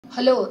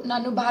Hello,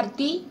 ನಾನು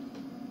ಭಾರತಿ.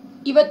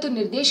 ಇವತ್ತು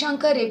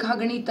ನಿರ್ದೇಶಾಂಕ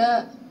ರೇಖಾಗಣಿತ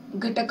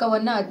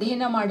ಘಟಕವನ್ನು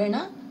ಅಧ್ಯಯನ ಮಾಡೋಣ.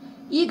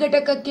 ಈ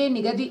ಘಟಕಕ್ಕೆ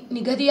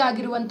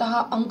ನಿಗದಿಯಾಗಿರುವಂತಹ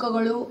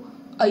ಅಂಕಗಳು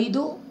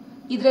 5.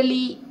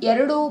 ಇದರಲ್ಲಿ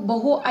 2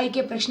 ಬಹು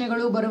ಆಯ್ಕೆ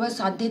ಪ್ರಶ್ನೆಗಳು ಬರುವ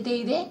ಸಾಧ್ಯತೆ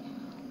ಇದೆ.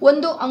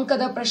 1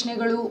 ಅಂಕದ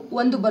ಪ್ರಶ್ನೆಗಳು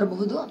 1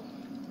 ಬರಬಹುದು,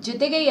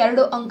 ಜೊತೆಗೆ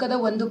 2 ಅಂಕದ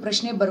 1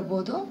 ಪ್ರಶ್ನೆ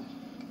ಬರಬಹುದು.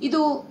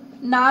 ಇದು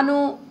ನಾನು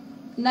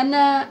ನನ್ನ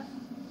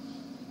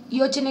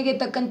ಯೋಚನೆಗೆ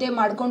ತಕ್ಕಂತೆ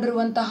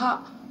ಮಾಡಿಕೊಂಡಿರುವಂತಹ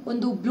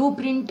ಒಂದು ಬ್ಲೂ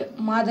ಪ್ರಿಂಟ್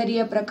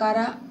ಮಾದರಿಯ ಪ್ರಕಾರ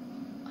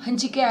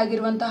ಹಂಚಿಕೆ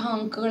ಆಗಿರುವಂತಹ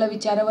ಅಂಕಗಳ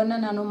ವಿಚಾರವನ್ನು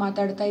ನಾನು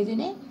ಮಾತಾಡ್ತಾ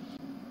ಇದ್ದೇನೆ.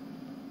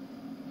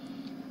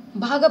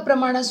 ಭಾಗ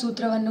ಪ್ರಮಾಣ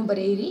ಸೂತ್ರವನ್ನು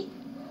ಬರೆಯಿರಿ.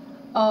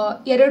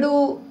 2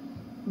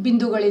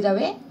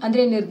 ಬಿಂದುಗಳಿದ್ದಾವೆ,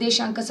 ಅಂದರೆ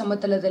ನಿರ್ದೇಶಾಂಕ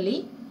ಸಮತಲದಲ್ಲಿ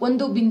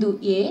ಒಂದು ಬಿಂದು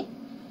A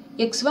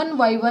x1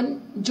 y1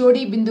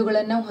 ಜೋಡಿ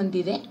ಬಿಂದುಗಳನ್ನು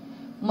ಹೊಂದಿದೆ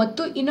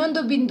ಮತ್ತು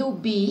ಇನ್ನೊಂದು ಬಿಂದು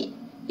B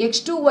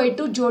x2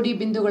 y2 ಜೋಡಿ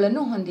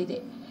ಬಿಂದುಗಳನ್ನು ಹೊಂದಿದೆ.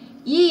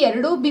 ಈ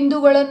 2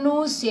 ಬಿಂದುಗಳನ್ನು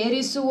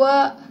ಸೇರಿಸುವ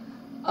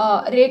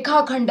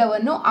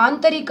ರೇಖಾಖಂಡವನ್ನು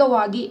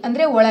ಆಂತರಿಕವಾಗಿ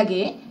ಅಂದರೆ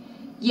ಒಳಗೆ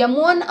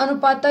m1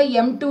 ಅನುಪಾತ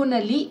m2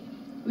 ನಲ್ಲಿ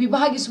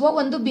ವಿಭಾಗಿಸುವ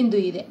ಒಂದು ಬಿಂದು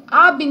ಇದೆ.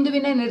 ಆ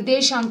ಬಿಂದುವಿನ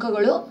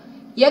ನಿರ್ದೇಶಾಂಕಗಳು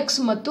x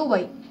ಮತ್ತು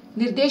y.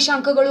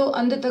 ನಿರ್ದೇಶಾಂಕಗಳು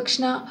ಅಂದ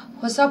ತಕ್ಷಣ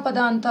ಹೊಸ ಪದ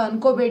ಅಂತ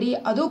ಅನ್ಕೋಬೇಡಿ,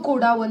 ಅದು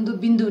ಕೂಡ ಒಂದು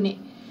ಬಿಂದುನೇ.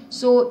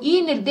 ಸೊ ಈ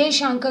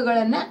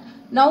ನಿರ್ದೇಶಾಂಕಗಳನ್ನು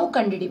ನಾವು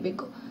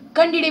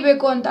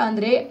ಕಂಡುಹಿಡಿಬೇಕು ಅಂತ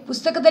ಅಂದರೆ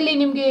ಪುಸ್ತಕದಲ್ಲಿ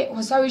ನಿಮಗೆ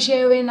ಹೊಸ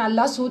ವಿಷಯವೇನಲ್ಲ,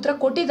 ಸೂತ್ರ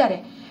ಕೊಟ್ಟಿದ್ದಾರೆ.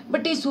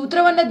 ಬಟ್ ಈ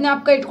ಸೂತ್ರವನ್ನು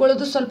ಜ್ಞಾಪಕ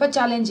ಇಟ್ಕೊಳ್ಳೋದು ಸ್ವಲ್ಪ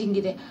ಚಾಲೆಂಜಿಂಗ್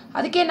ಇದೆ.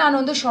 ಅದಕ್ಕೆ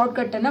ನಾನೊಂದು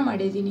ಶಾರ್ಟ್ಕಟ್ಟನ್ನು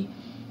ಮಾಡಿದ್ದೀನಿ.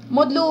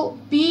 ಮೊದಲು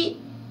ಪಿ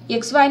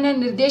ಎಕ್ಸ್ ವೈನ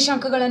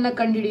ನಿರ್ದೇಶಾಂಕಗಳನ್ನು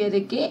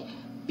ಕಂಡುಹಿಡಿಯೋದಕ್ಕೆ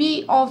ಪಿ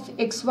ಆಫ್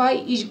ಎಕ್ಸ್ ವೈ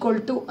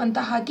 = ಅಂತ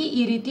ಹಾಕಿ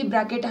ಈ ರೀತಿ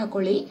ಬ್ರಾಕೆಟ್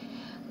ಹಾಕೊಳ್ಳಿ.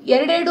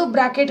 2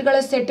 ಬ್ರಾಕೆಟ್ಗಳ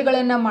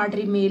ಸೆಟ್ಗಳನ್ನು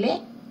ಮಾಡ್ರಿ. ಮೇಲೆ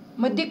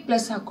ಮಧ್ಯಕ್ಕೆ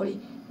ಪ್ಲಸ್ ಹಾಕೊಳ್ಳಿ.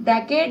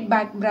 Bracket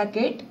back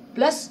bracket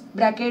plus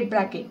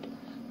bracket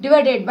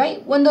divided by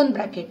ಒಂದೊಂದು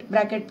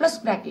ಬ್ರಾಕೆಟ್ ಪ್ಲಸ್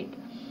ಬ್ರಾಕೆಟ್.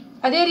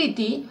 ಅದೇ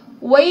ರೀತಿ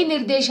ವೈ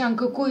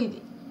ನಿರ್ದೇಶಾಂಕಕ್ಕೂ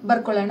ಇದೆ,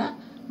 ಬರ್ಕೊಳ್ಳೋಣ.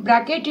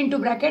 Bracket into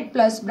bracket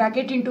plus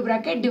bracket into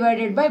bracket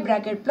divided by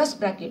bracket plus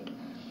bracket.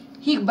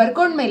 ಹೀಗೆ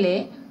ಬರ್ಕೊಂಡ್ಮೇಲೆ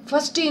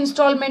ಫಸ್ಟ್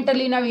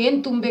ಇನ್ಸ್ಟಾಲ್ಮೆಂಟಲ್ಲಿ ನಾವು ಏನು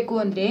ತುಂಬಬೇಕು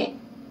ಅಂದರೆ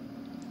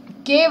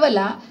ಕೇವಲ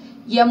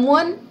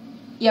m1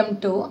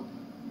 m2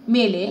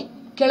 ಮೇಲೆ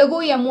ಕೆಳಗೂ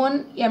m1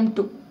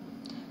 m2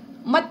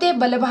 ಮತ್ತೆ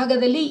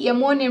ಬಲಭಾಗದಲ್ಲಿ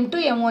m1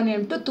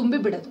 m2 ತುಂಬಿ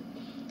ಬಿಡೋದು.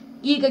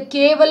 ಈಗ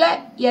ಕೇವಲ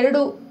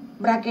 2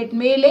 ಬ್ರಾಕೆಟ್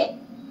ಮೇಲೆ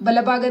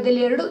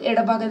ಬಲಭಾಗದಲ್ಲಿ 2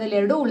 ಎಡಭಾಗದಲ್ಲಿ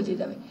 2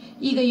 ಉಳಿದಿದ್ದಾವೆ.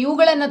 ಈಗ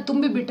ಇವುಗಳನ್ನು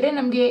ತುಂಬಿ ಬಿಟ್ಟರೆ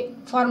ನಮಗೆ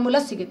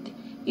ಫಾರ್ಮುಲಾ ಸಿಗುತ್ತೆ.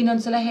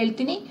 ಇನ್ನೊಂದ್ಸಲ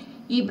ಹೇಳ್ತೀನಿ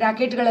ಈ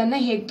ಬ್ರಾಕೆಟ್ಗಳನ್ನು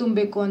ಹೇಗೆ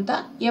ತುಂಬಬೇಕು ಅಂತ.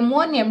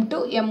 m1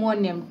 m2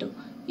 m1 m2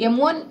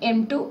 m1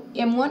 m2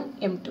 m1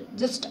 m2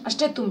 just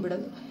ಅಷ್ಟೇ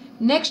ತುಂಬಿಡೋದು.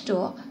 ನೆಕ್ಸ್ಟು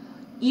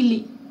ಇಲ್ಲಿ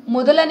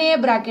ಮೊದಲನೆಯ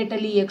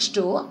ಬ್ರಾಕೆಟಲ್ಲಿ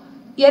x2,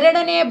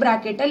 ಎರಡನೆಯ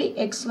ಬ್ರಾಕೆಟಲ್ಲಿ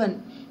x1.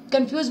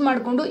 ಕನ್ಫ್ಯೂಸ್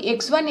ಮಾಡಿಕೊಂಡು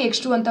x1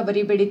 x2 ಅಂತ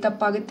ಬರೀಬೇಡಿ,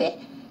 ತಪ್ಪಾಗುತ್ತೆ.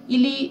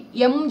 ಇಲ್ಲಿ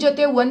m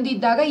ಜೊತೆ 1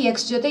 ಇದ್ದಾಗ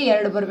x ಜೊತೆ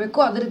 2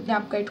 ಬರಬೇಕು, ಅದ್ರ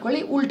ಜ್ಞಾಪಕ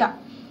ಇಟ್ಕೊಳ್ಳಿ. ಉಲ್ಟಾ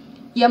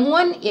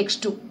m1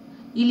 x2,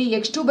 ಇಲ್ಲಿ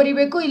x2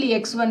 ಬರಿಬೇಕು, ಇಲ್ಲಿ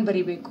x1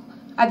 ಬರಿಬೇಕು.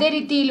 ಅದೇ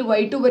ರೀತಿ ಇಲ್ಲಿ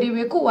y2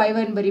 ಬರಿಬೇಕು,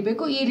 y1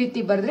 ಬರಿಬೇಕು. ಈ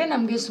ರೀತಿ ಬರೆದ್ರೆ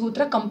ನಮಗೆ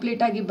ಸೂತ್ರ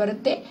ಕಂಪ್ಲೀಟ್ ಆಗಿ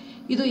ಬರುತ್ತೆ.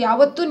 ಇದು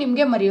ಯಾವತ್ತೂ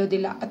ನಿಮಗೆ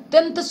ಮರೆಯೋದಿಲ್ಲ.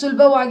 ಅತ್ಯಂತ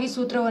ಸುಲಭವಾಗಿ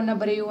ಸೂತ್ರವನ್ನು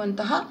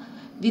ಬರೆಯುವಂತಹ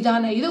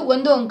ವಿಧಾನ ಇದು.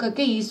 1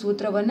 ಅಂಕಕ್ಕೆ ಈ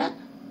ಸೂತ್ರವನ್ನು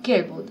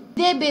ಕೇಳ್ಬೋದು.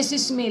 ಇದೇ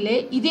ಬೇಸಿಸ್ ಮೇಲೆ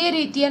ಇದೇ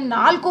ರೀತಿಯ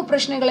 4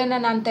 ಪ್ರಶ್ನೆಗಳನ್ನು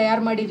ನಾನು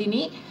ತಯಾರು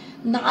ಮಾಡಿದ್ದೀನಿ.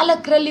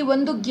 4ರಲ್ಲಿ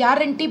ಒಂದು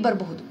ಗ್ಯಾರಂಟಿ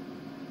ಬರಬಹುದು.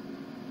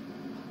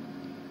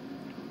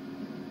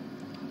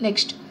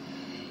 Next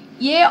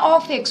A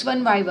of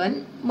x1 y1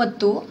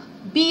 ಮತ್ತು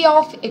ಬಿ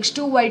ಆಫ್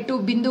x2 y2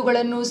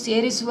 ಬಿಂದುಗಳನ್ನು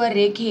ಸೇರಿಸುವ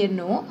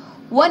ರೇಖೆಯನ್ನು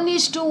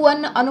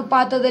 1:1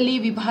 ಅನುಪಾತದಲ್ಲಿ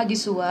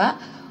ವಿಭಾಗಿಸುವ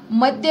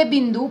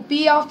ಮಧ್ಯಬಿಂದು ಪಿ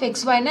ಆಫ್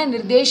ಎಕ್ಸ್ ವೈನ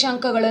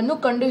ನಿರ್ದೇಶಾಂಕಗಳನ್ನು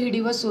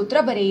ಕಂಡುಹಿಡಿಯುವ ಸೂತ್ರ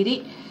ಬರೆಯಿರಿ.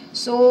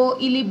 ಸೊ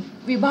ಇಲ್ಲಿ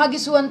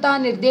ವಿಭಾಗಿಸುವಂತಹ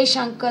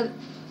ನಿರ್ದೇಶಾಂಕ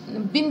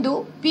ಬಿಂದು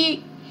ಪಿ,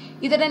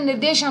 ಇದರ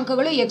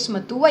ನಿರ್ದೇಶಾಂಕಗಳು x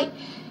ಮತ್ತು y.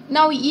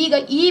 ನಾವು ಈಗ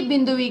ಈ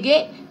ಬಿಂದುವಿಗೆ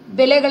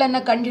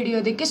ಬೆಲೆಗಳನ್ನು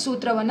ಕಂಡುಹಿಡಿಯೋದಕ್ಕೆ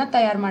ಸೂತ್ರವನ್ನು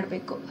ತಯಾರು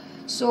ಮಾಡಬೇಕು.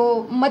 ಸೊ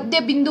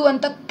ಮಧ್ಯಬಿಂದು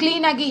ಅಂತ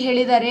ಕ್ಲೀನಾಗಿ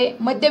ಹೇಳಿದ್ದಾರೆ.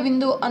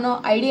 ಮಧ್ಯಬಿಂದು ಅನ್ನೋ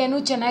ಐಡಿಯಾನು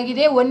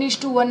ಚೆನ್ನಾಗಿದೆ,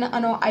 1:1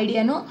 ಅನ್ನೋ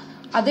ಐಡಿಯಾನು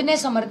ಅದನ್ನೇ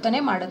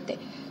ಸಮರ್ಥನೆ ಮಾಡುತ್ತೆ.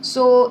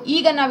 ಸೊ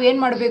ಈಗ ನಾವೇನು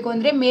ಮಾಡಬೇಕು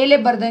ಅಂದರೆ ಮೇಲೆ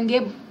ಬರ್ದಂಗೆ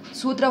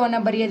ಸೂತ್ರವನ್ನು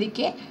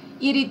ಬರೆಯೋದಕ್ಕೆ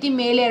ಈ ರೀತಿ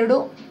ಮೇಲೆ 2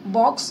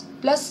 ಬಾಕ್ಸ್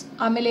ಪ್ಲಸ್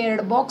ಆಮೇಲೆ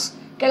 2 ಬಾಕ್ಸ್,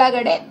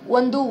 ಕೆಳಗಡೆ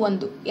 1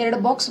 1, 2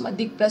 ಬಾಕ್ಸ್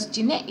ಮಧ್ಯಕ್ಕೆ ಪ್ಲಸ್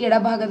ಚಿಹ್ನೆ,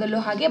 ಎಡಭಾಗದಲ್ಲೂ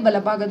ಹಾಗೆ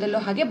ಬಲಭಾಗದಲ್ಲೂ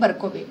ಹಾಗೆ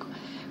ಬರ್ಕೋಬೇಕು.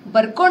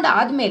 ಬರ್ಕೊಂಡು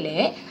ಆದಮೇಲೆ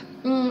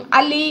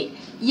ಅಲ್ಲಿ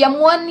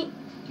m1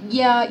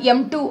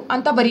 m2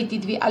 ಅಂತ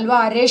ಬರೀತಿದ್ವಿ ಅಲ್ವಾ,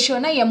 ಆ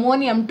ರೇಷಿಯೋನ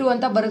m1 m2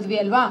 ಅಂತ ಬರೆದ್ವಿ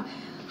ಅಲ್ವಾ.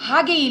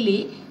 ಹಾಗೆ ಇಲ್ಲಿ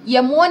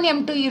m1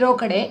 m2 ಇರೋ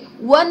ಕಡೆ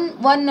 1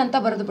 1 ಅಂತ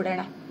ಬರೆದು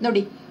ಬಿಡೋಣ.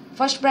 ನೋಡಿ,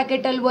 ಫಸ್ಟ್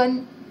ಬ್ರಾಕೆಟಲ್ಲಿ 1,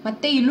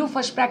 ಮತ್ತೆ ಇಲ್ಲೂ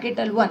ಫಸ್ಟ್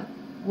ಬ್ರಾಕೆಟಲ್ಲಿ 1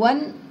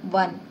 1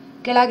 1,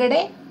 ಕೆಳಗಡೆ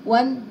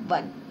 1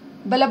 1,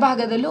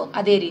 ಬಲಭಾಗದಲ್ಲೂ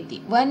ಅದೇ ರೀತಿ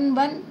 1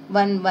 1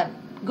 1 1.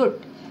 ಗುಡ್.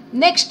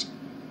 ನೆಕ್ಸ್ಟ್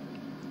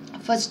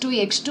ಫಸ್ಟು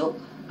x2,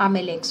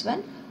 ಆಮೇಲೆ x1,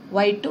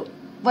 y2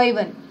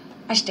 y1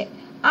 ಅಷ್ಟೇ.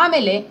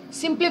 ಆಮೇಲೆ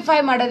ಸಿಂಪ್ಲಿಫೈ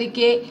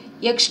ಮಾಡೋದಕ್ಕೆ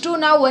x2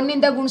 ನಾವು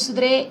 1ಇಂದ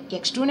ಗುಣಿಸಿದ್ರೆ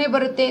x2ನೇ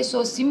ಬರುತ್ತೆ. ಸೊ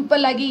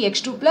ಸಿಂಪಲ್ ಆಗಿ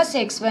x2 plus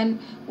x1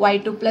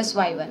 y2 plus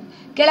y1,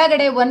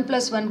 ಕೆಳಗಡೆ 1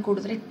 ಪ್ಲಸ್ 1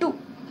 ಕೂಡಿದ್ರೆ 2.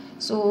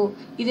 ಸೊ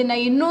ಇದನ್ನು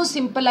ಇನ್ನೂ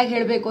ಸಿಂಪಲ್ ಆಗಿ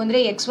ಹೇಳಬೇಕು ಅಂದರೆ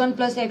x1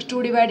 plus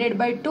x2 divided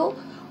by 2,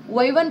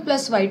 y1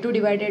 plus y2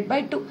 divided by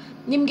 2.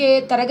 ನಿಮಗೆ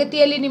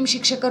ತರಗತಿಯಲ್ಲಿ ನಿಮ್ಮ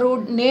ಶಿಕ್ಷಕರು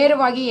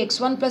ನೇರವಾಗಿ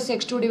x1 plus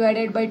x2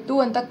 divided by 2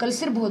 ಅಂತ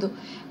ಕಲಿಸಿರ್ಬೋದು.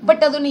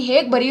 ಬಟ್ ಅದನ್ನು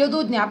ಹೇಗೆ ಬರೆಯೋದು,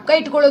 ಜ್ಞಾಪಕ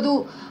ಇಟ್ಕೊಳ್ಳೋದು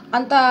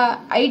ಅಂತ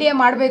ಐಡಿಯಾ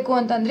ಮಾಡಬೇಕು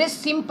ಅಂತಂದರೆ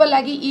ಸಿಂಪಲ್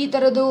ಆಗಿ ಈ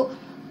ಥರದ್ದು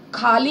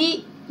ಖಾಲಿ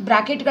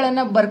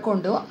ಬ್ರ್ಯಾಕೆಟ್ಗಳನ್ನು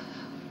ಬರ್ಕೊಂಡು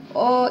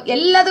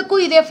ಎಲ್ಲದಕ್ಕೂ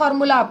ಇದೇ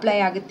ಫಾರ್ಮುಲಾ ಅಪ್ಲೈ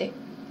ಆಗುತ್ತೆ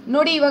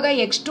ನೋಡಿ. ಇವಾಗ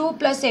x2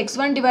 plus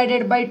x1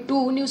 divided by 2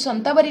 ನೀವು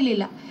ಸ್ವಂತ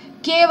ಬರೀಲಿಲ್ಲ,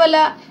 ಕೇವಲ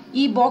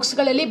ಈ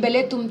ಬಾಕ್ಸ್ಗಳಲ್ಲಿ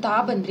ಬೆಲೆ ತುಂಬ್ತಾ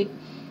ಬಂದ್ರಿ.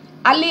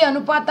 ಅಲ್ಲಿ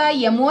ಅನುಪಾತ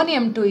m1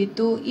 m2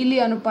 ಇತ್ತು, ಇಲ್ಲಿ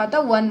ಅನುಪಾತ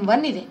 1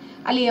 1 ಇದೆ.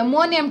 ಅಲ್ಲಿ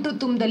m1 m2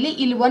 ತುಂಬಿದಲ್ಲಿ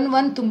ಇಲ್ಲಿ 1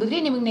 1 ತುಂಬಿದ್ರಿ,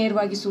 ನಿಮಗೆ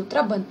ನೇರವಾಗಿ ಸೂತ್ರ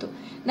ಬಂತು.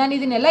 ನಾನು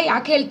ಇದನ್ನೆಲ್ಲ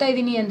ಯಾಕೆ ಹೇಳ್ತಾ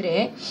ಇದ್ದೀನಿ ಅಂದರೆ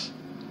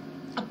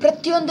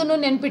ಪ್ರತಿಯೊಂದನ್ನು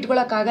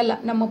ನೆನ್ಪಿಟ್ಕೊಳ್ಳೋಕ್ಕಾಗಲ್ಲ.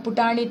 ನಮ್ಮ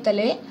ಪುಟಾಣಿ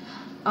ತಲೆ,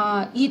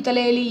 ಈ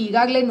ತಲೆಯಲ್ಲಿ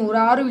ಈಗಾಗಲೇ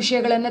ನೂರಾರು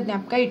ವಿಷಯಗಳನ್ನು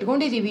ಜ್ಞಾಪಕ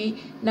ಇಟ್ಕೊಂಡಿದ್ದೀವಿ,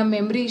 ನಮ್ಮ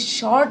ಮೆಮ್ರಿ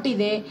ಶಾರ್ಟ್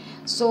ಇದೆ.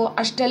 ಸೊ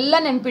ಅಷ್ಟೆಲ್ಲ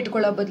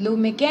ನೆನ್ಪಿಟ್ಕೊಳ್ಳೋ ಬದಲು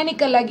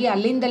ಮೆಕ್ಯಾನಿಕಲ್ ಆಗಿ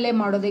ಅಲ್ಲಿಂದಲೇ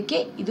ಮಾಡೋದಕ್ಕೆ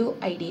ಇದು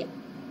ಐಡಿಯಾ.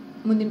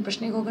 ಮುಂದಿನ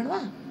ಪ್ರಶ್ನೆಗೆ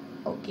ಹೋಗೋಣವಾ?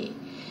 ಓಕೆ.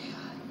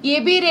 ಎ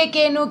ಬಿ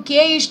ರೇಖೆಯನ್ನು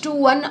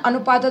k:1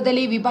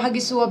 ಅನುಪಾತದಲ್ಲಿ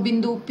ವಿಭಾಗಿಸುವ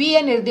ಬಿಂದು p ಯ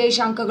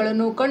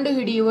ನಿರ್ದೇಶಾಂಕಗಳನ್ನು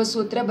ಕಂಡುಹಿಡಿಯುವ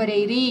ಸೂತ್ರ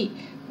ಬರೆಯಿರಿ.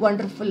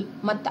 ವಂಡರ್ಫುಲ್.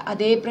 ಮತ್ತು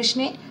ಅದೇ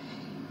ಪ್ರಶ್ನೆ,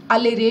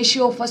 ಅಲ್ಲಿ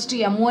ರೇಷಿಯೋ ಫಸ್ಟ್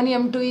m1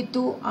 m2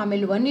 ಇತ್ತು,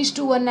 ಆಮೇಲೆ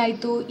 1:1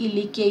 ಆಯಿತು,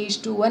 ಇಲ್ಲಿ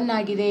k:1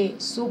 ಆಗಿದೆ.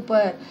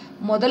 ಸೂಪರ್.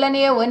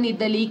 ಮೊದಲನೆಯ 1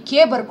 ಇದ್ದಲ್ಲಿ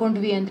k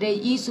ಬರ್ಕೊಂಡ್ವಿ ಅಂದರೆ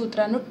ಈ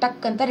ಸೂತ್ರನೂ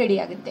ಟಕ್ ಅಂತ ರೆಡಿ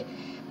ಆಗುತ್ತೆ.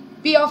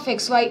 p of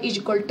xy is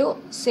equal to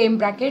same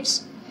brackets,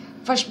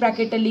 first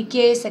ಬ್ರ್ಯಾಕೆಟಲ್ಲಿ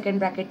k, second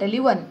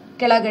ಬ್ರ್ಯಾಕೆಟಲ್ಲಿ 1,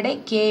 ಕೆಳಗಡೆ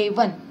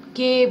k1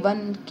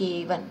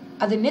 k1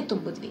 ಅದನ್ನೇ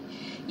ತುಂಬಿದ್ವಿ.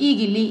 ಈಗ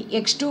ಇಲ್ಲಿ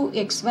x2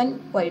 x1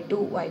 y2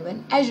 y1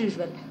 as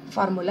usual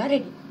formula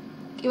ready.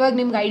 ಇವಾಗ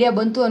ನಿಮ್ಗೆ ಐಡಿಯಾ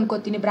ಬಂತು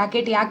ಅನ್ಕೋತೀನಿ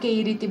ಬ್ರ್ಯಾಕೆಟ್ ಯಾಕೆ ಈ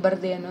ರೀತಿ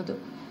ಬರದೆ ಅನ್ನೋದು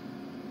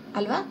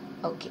ಅಲ್ವಾ?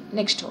 ಓಕೆ,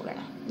 ನೆಕ್ಸ್ಟ್ ಹೋಗೋಣ.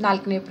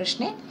 4ನೇ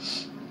ಪ್ರಶ್ನೆ.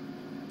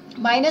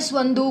 -1,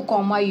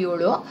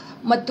 7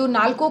 ಮತ್ತು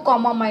 4,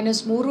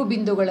 -3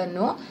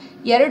 ಬಿಂದುಗಳನ್ನು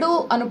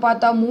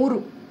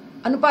 2:3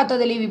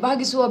 ಅನುಪಾತದಲ್ಲಿ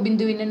ವಿಭಾಗಿಸುವ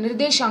ಬಿಂದುವಿನ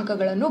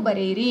ನಿರ್ದೇಶಾಂಕಗಳನ್ನು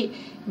ಬರೆಯಿರಿ.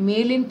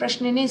 ಮೇಲಿನ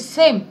ಪ್ರಶ್ನೆನೇ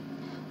ಸೇಮ್,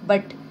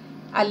 ಬಟ್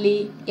ಅಲ್ಲಿ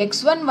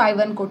x1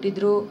 y1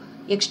 ಕೊಟ್ಟಿದ್ರು,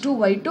 x2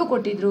 y2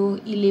 ಕೊಟ್ಟಿದ್ರು,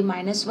 ಇಲ್ಲಿ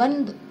 -1, 7,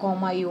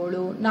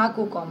 4,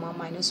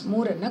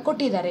 -3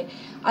 ಕೊಟ್ಟಿದ್ದಾರೆ.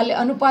 ಅಲ್ಲಿ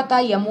ಅನುಪಾತ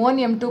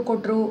m1 m2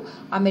 ಕೊಟ್ಟರು,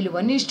 ಆಮೇಲೆ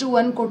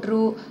 1:1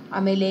 ಕೊಟ್ಟರು,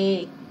 ಆಮೇಲೆ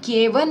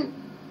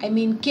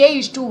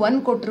k:1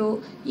 ಕೊಟ್ಟರು,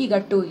 ಈಗ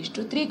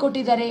 2:3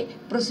 ಕೊಟ್ಟಿದ್ದಾರೆ.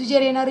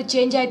 ಪ್ರೊಸೀಜರ್ ಏನಾದ್ರು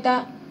ಚೇಂಜ್ ಆಯ್ತಾ?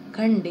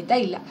 ಖಂಡಿತ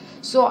ಇಲ್ಲ.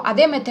 ಸೊ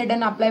ಅದೇ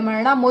ಮೆಥಡನ್ನು ಅಪ್ಲೈ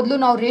ಮಾಡೋಣ. ಮೊದಲು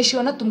ನಾವು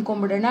ರೇಷಿಯೋನ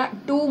ತುಂಬ್ಕೊಂಡ್ಬಿಡೋಣ.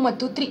 2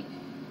 ಮತ್ತು 3,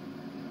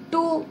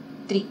 2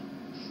 3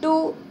 2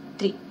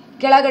 3,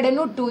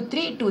 ಕೆಳಗಡೆನೂ 2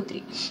 3 2 3.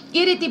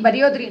 ಈ ರೀತಿ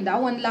ಬರೆಯೋದ್ರಿಂದ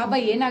ಒಂದು ಲಾಭ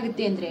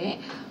ಏನಾಗುತ್ತೆ ಅಂದರೆ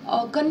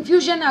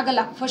ಕನ್ಫ್ಯೂಷನ್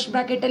ಆಗಲ್ಲ. ಫಸ್ಟ್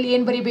ಬ್ರ್ಯಾಕೆಟಲ್ಲಿ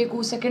ಏನು ಬರೀಬೇಕು,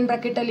 ಸೆಕೆಂಡ್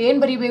ಬ್ರ್ಯಾಕೆಟಲ್ಲಿ ಏನು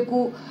ಬರೀಬೇಕು,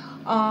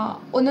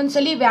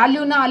 ಒಂದೊಂದ್ಸಲಿ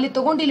ವ್ಯಾಲ್ಯೂನ ಅಲ್ಲಿ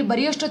ತೊಗೊಂಡು ಇಲ್ಲಿ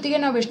ಬರೆಯೋಷ್ಟೊತ್ತಿಗೆ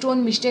ನಾವು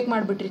ಎಷ್ಟೊಂದು ಮಿಸ್ಟೇಕ್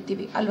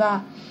ಮಾಡಿಬಿಟ್ಟಿರ್ತೀವಿ ಅಲ್ವಾ?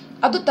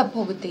 ಅದು ತಪ್ಪು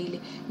ಹೋಗುತ್ತೆ.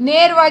 ಇಲ್ಲಿ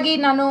ನೇರವಾಗಿ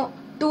ನಾನು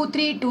 2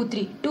 3 2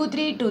 3 2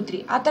 3 2 3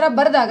 ಆ ಥರ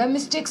ಬರೆದಾಗ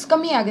ಮಿಸ್ಟೇಕ್ಸ್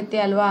ಕಮ್ಮಿ ಆಗುತ್ತೆ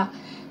ಅಲ್ವಾ?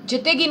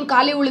 ಜೊತೆಗಿನ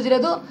ಖಾಲಿ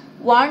ಉಳಿದಿರೋದು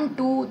 1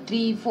 2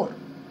 3 4,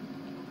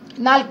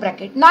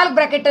 4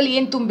 ಬ್ರ್ಯಾಕೆಟಲ್ಲಿ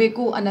ಏನು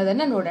ತುಂಬಬೇಕು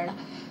ಅನ್ನೋದನ್ನು ನೋಡೋಣ.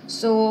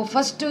 ಸೊ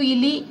ಫಸ್ಟು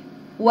ಇಲ್ಲಿ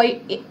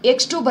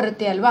x2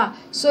 ಬರುತ್ತೆ ಅಲ್ವಾ?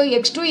 ಸೊ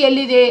x2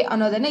 ಎಲ್ಲಿದೆ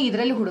ಅನ್ನೋದನ್ನು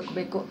ಇದರಲ್ಲಿ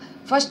ಹುಡುಕಬೇಕು.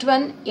 First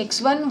one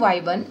x1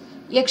 y1,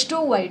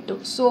 x2 y2.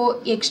 So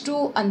x2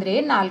 ಅಂದರೆ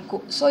 4,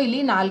 ಸೊ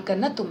ಇಲ್ಲಿ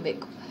 4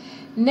 ತುಂಬಬೇಕು.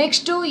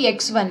 ನೆಕ್ಸ್ಟು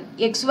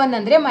x1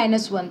 ಅಂದರೆ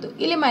 -1,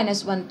 ಇಲ್ಲಿ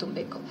 -1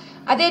 ತುಂಬಬೇಕು.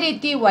 ಅದೇ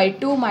ರೀತಿ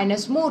y2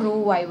 -3,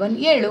 y1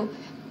 7.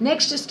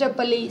 ನೆಕ್ಸ್ಟ್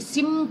ಸ್ಟೆಪ್ಪಲ್ಲಿ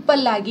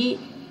ಸಿಂಪಲ್ಲಾಗಿ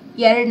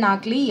 2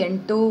 4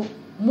 8,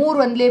 3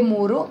 1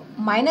 3,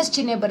 ಮೈನಸ್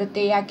ಚಿಹ್ನೆ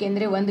ಬರುತ್ತೆ.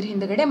 ಯಾಕೆಂದರೆ ಒಂದ್ರ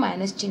ಹಿಂದ್ಗಡೆ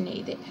ಮೈನಸ್ ಚಿಹ್ನೆ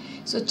ಇದೆ.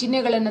 ಸೊ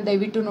ಚಿಹ್ನೆಗಳನ್ನು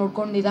ದಯವಿಟ್ಟು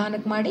ನೋಡ್ಕೊಂಡು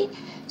ನಿಧಾನಕ್ಕೆ ಮಾಡಿ.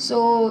 ಸೊ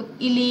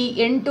ಇಲ್ಲಿ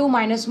 8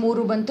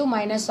 -3 ಬಂತು,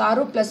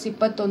 -6 +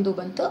 21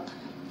 ಬಂತು.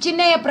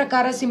 ಚಿಹ್ನೆಯ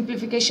ಪ್ರಕಾರ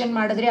ಸಿಂಪ್ಲಿಫಿಕೇಶನ್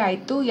ಮಾಡಿದ್ರೆ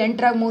ಆಯಿತು.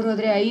 8ರಾಗ 3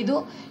 ಹೋದರೆ 5,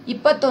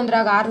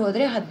 21ರಾಗ 6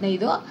 ಹೋದರೆ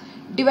 15,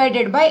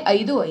 ಡಿವೈಡೆಡ್ ಬೈ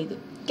 5 5.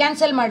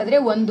 ಕ್ಯಾನ್ಸಲ್ ಮಾಡಿದ್ರೆ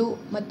 1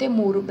 ಮತ್ತು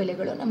 3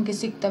 ಬೆಲೆಗಳು ನಮಗೆ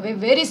ಸಿಗ್ತವೆ.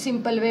 ವೆರಿ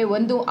ಸಿಂಪಲ್ ವೇ,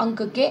 ಒಂದು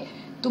ಅಂಕಕ್ಕೆ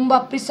ತುಂಬ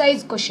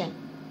ಪ್ರಿಸೈಸ್ ಕ್ವಶನ್.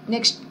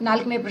 ನೆಕ್ಸ್ಟ್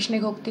 4ನೇ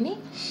ಪ್ರಶ್ನೆಗೆ ಹೋಗ್ತೀನಿ.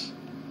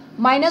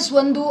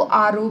 -1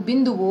 6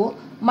 ಬಿಂದುವು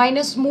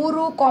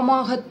 -3,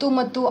 10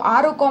 ಮತ್ತು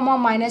 6,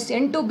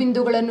 -8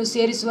 ಬಿಂದುಗಳನ್ನು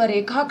ಸೇರಿಸುವ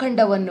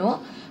ರೇಖಾಖಂಡವನ್ನು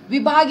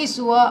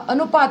ವಿಭಾಗಿಸುವ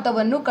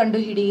ಅನುಪಾತವನ್ನು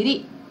ಕಂಡುಹಿಡಿಯಿರಿ.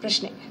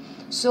 ಪ್ರಶ್ನೆ.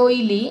 ಸೊ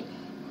ಇಲ್ಲಿ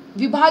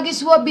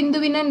ವಿಭಾಗಿಸುವ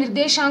ಬಿಂದುವಿನ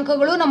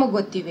ನಿರ್ದೇಶಾಂಕಗಳು ನಮಗೆ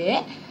ಗೊತ್ತಿವೆ,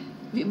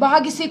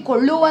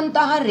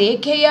 ವಿಭಾಗಿಸಿಕೊಳ್ಳುವಂತಹ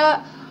ರೇಖೆಯ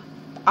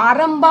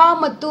ಆರಂಭ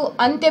ಮತ್ತು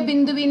ಅಂತ್ಯ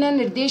ಬಿಂದುವಿನ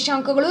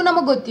ನಿರ್ದೇಶಾಂಕಗಳು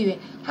ನಮಗೆ ಗೊತ್ತಿವೆ.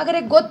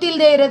 ಹಾಗಾದರೆ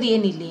ಗೊತ್ತಿಲ್ಲದೆ ಇರೋದು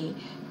ಏನಿಲ್ಲಿ?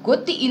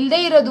 ಇಲ್ಲದೆ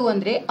ಇರೋದು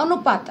ಅಂದರೆ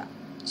ಅನುಪಾತ.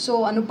 ಸೊ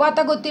ಅನುಪಾತ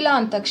ಗೊತ್ತಿಲ್ಲ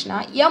ಅಂದ ತಕ್ಷಣ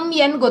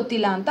mn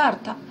ಗೊತ್ತಿಲ್ಲ ಅಂತ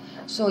ಅರ್ಥ.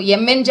 ಸೊ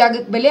mn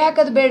ಜಾಗಕ್ಕೆ ಬೆಲೆ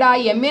ಹಾಕೋದು ಬೇಡ,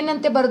 mn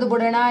ಅಂತೆ ಬರೆದು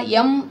ಬಿಡೋಣ.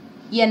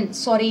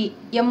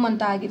 m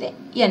ಅಂತ ಆಗಿದೆ,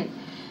 mn.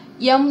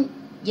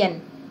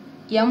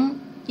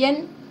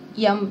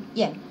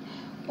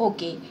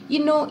 ಓಕೆ,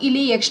 ಇನ್ನು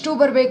ಇಲ್ಲಿ x2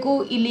 ಬರಬೇಕು,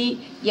 ಇಲ್ಲಿ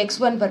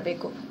x1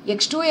 ಬರಬೇಕು.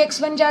 x2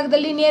 x1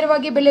 ಜಾಗದಲ್ಲಿ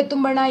ನೇರವಾಗಿ ಬೆಲೆ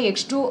ತುಂಬೋಣ.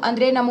 x2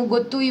 ಅಂದರೆ ನಮಗೆ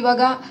ಗೊತ್ತು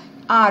ಇವಾಗ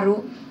 6,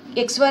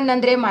 x1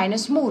 ಅಂದರೆ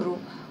 -3,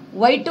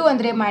 y2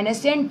 ಅಂದರೆ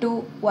 -8,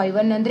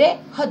 y1 ಅಂದರೆ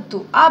 10.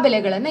 ಆ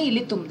ಬೆಲೆಗಳನ್ನು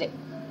ಇಲ್ಲಿ ತುಂಬಿದೆ.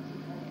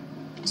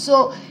 ಸೊ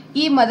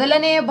ಈ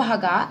ಮೊದಲನೆಯ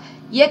ಭಾಗ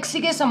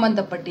ಎಕ್ಸ್ಗೆ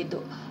ಸಂಬಂಧಪಟ್ಟಿದ್ದು.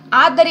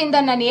 ಆದ್ದರಿಂದ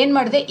ನಾನು ಏನು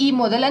ಮಾಡಿದೆ, ಈ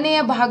ಮೊದಲನೆಯ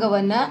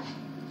ಭಾಗವನ್ನು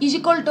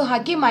ಈಜಿಕ್ವಲ್ ಟು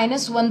ಹಾಕಿ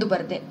 -1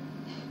 ಬರದೆ.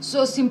 ಸೊ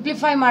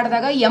ಸಿಂಪ್ಲಿಫೈ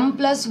ಮಾಡಿದಾಗ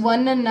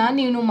m+1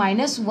 ನೀನು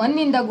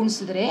 -1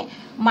 ಗುಣಿಸಿದ್ರೆ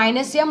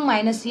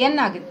 -m-n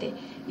ಆಗುತ್ತೆ.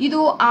 ಇದು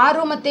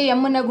 6 ಮತ್ತು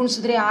m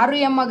ಗುಣಿಸಿದ್ರೆ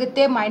 6m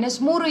ಆಗುತ್ತೆ,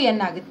 -3n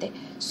ಆಗುತ್ತೆ.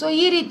 ಸೊ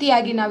ಈ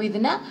ರೀತಿಯಾಗಿ ನಾವು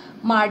ಇದನ್ನು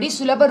ಮಾಡಿ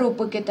ಸುಲಭ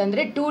ರೂಪಕ್ಕೆ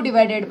ತಂದರೆ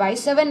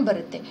 2/7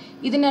 ಬರುತ್ತೆ.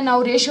 ಇದನ್ನು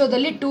ನಾವು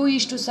ರೇಷಿಯೋದಲ್ಲಿ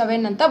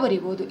 2:7 ಅಂತ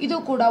ಬರಿಬೋದು. ಇದು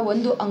ಕೂಡ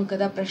 1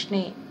 ಅಂಕದ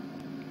ಪ್ರಶ್ನೆ.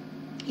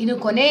 ಇನ್ನು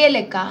ಕೊನೆಯ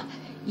ಲೆಕ್ಕ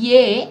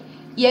ಎ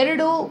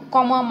 2,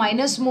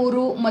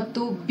 -3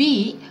 ಮತ್ತು ಬಿ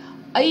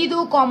 5,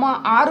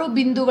 6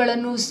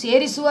 ಬಿಂದುಗಳನ್ನು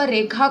ಸೇರಿಸುವ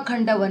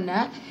ರೇಖಾಖಂಡವನ್ನು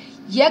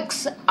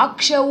ಎಕ್ಸ್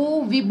ಅಕ್ಷವು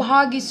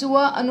ವಿಭಾಗಿಸುವ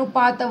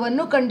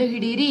ಅನುಪಾತವನ್ನು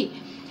ಕಂಡುಹಿಡಿಯಿರಿ.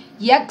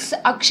 ಎಕ್ಸ್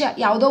ಅಕ್ಷ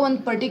ಯಾವುದೋ ಒಂದು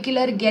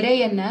ಪರ್ಟಿಕ್ಯುಲರ್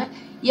ಗೆರೆಯನ್ನು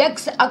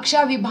ಎಕ್ಸ್ ಅಕ್ಷ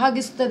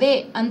ವಿಭಾಗಿಸ್ತದೆ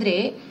ಅಂದರೆ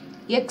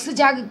ಎಕ್ಸ್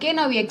ಜಾಗಕ್ಕೆ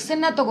ನಾವು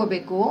ಎಕ್ಸನ್ನು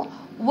ತಗೋಬೇಕು,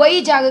 ವೈ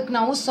ಜಾಗಕ್ಕೆ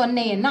ನಾವು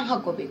 0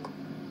 ಹಾಕೋಬೇಕು.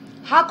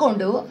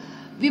 ಹಾಕೊಂಡು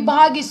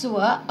ವಿಭಾಗಿಸುವ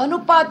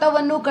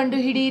ಅನುಪಾತವನ್ನು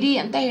ಕಂಡುಹಿಡಿಯಿರಿ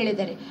ಅಂತ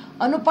ಹೇಳಿದ್ದಾರೆ.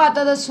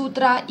 ಅನುಪಾತದ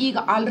ಸೂತ್ರ ಈಗ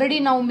ಆಲ್ರೆಡಿ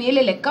ನಾವು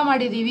ಮೇಲೆ ಲೆಕ್ಕ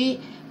ಮಾಡಿದ್ದೀವಿ,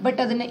 ಬಟ್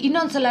ಅದನ್ನು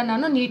ಇನ್ನೊಂದ್ಸಲ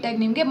ನಾನು ನೀಟಾಗಿ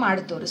ನಿಮಗೆ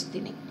ಮಾಡಿ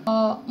ತೋರಿಸ್ತೀನಿ.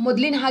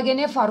 ಮೊದಲಿನ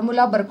ಹಾಗೇನೆ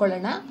ಫಾರ್ಮುಲಾ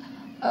ಬರ್ಕೊಳ್ಳೋಣ.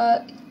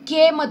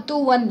 ಕೆ ಮತ್ತು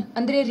 1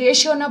 ಅಂದರೆ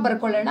ರೇಷಿಯೋನ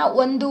ಬರ್ಕೊಳ್ಳೋಣ.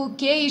 ಒಂದು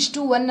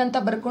k:1 ಅಂತ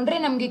ಬರ್ಕೊಂಡ್ರೆ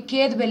ನಮಗೆ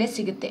ಕೇದ ಬೆಲೆ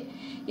ಸಿಗುತ್ತೆ.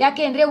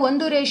 ಯಾಕೆ ಅಂದರೆ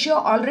ಒಂದು ರೇಷಿಯೋ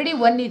ಆಲ್ರೆಡಿ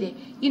 1 ಇದೆ,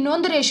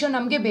 ಇನ್ನೊಂದು ರೇಷಿಯೋ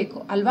ನಮಗೆ ಬೇಕು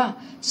ಅಲ್ವಾ.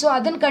 ಸೊ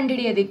ಅದನ್ನು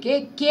ಕಂಡುಹಿಡಿಯೋದಕ್ಕೆ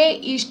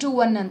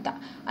k:1 ಅಂತ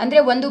ಅಂದರೆ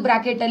ಒಂದು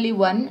ಬ್ರ್ಯಾಕೆಟಲ್ಲಿ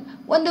 1,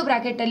 ಒಂದು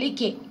ಬ್ರ್ಯಾಕೆಟಲ್ಲಿ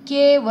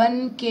k1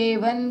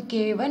 k1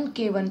 k1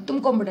 k1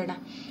 ತುಂಬ್ಕೊಂಡ್ಬಿಡೋಣ.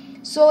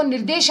 So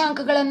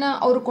ನಿರ್ದೇಶಾಂಕಗಳನ್ನು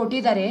ಅವರು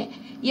ಕೊಟ್ಟಿದ್ದಾರೆ.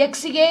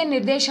 ಎಕ್ಸ್ಗೆ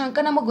ನಿರ್ದೇಶಾಂಕ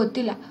ನಮಗೆ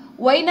ಗೊತ್ತಿಲ್ಲ,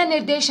 ವೈನ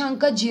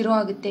ನಿರ್ದೇಶಾಂಕ 0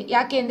 ಆಗುತ್ತೆ.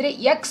 ಯಾಕೆ ಅಂದರೆ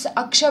ಎಕ್ಸ್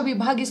ಅಕ್ಷ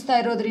ವಿಭಾಗಿಸ್ತಾ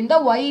ಇರೋದ್ರಿಂದ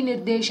ವೈ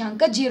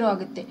ನಿರ್ದೇಶಾಂಕ 0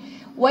 ಆಗುತ್ತೆ.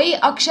 ವೈ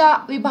ಅಕ್ಷ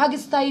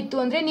ವಿಭಾಗಿಸ್ತಾ ಇತ್ತು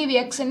ಅಂದರೆ ನೀವು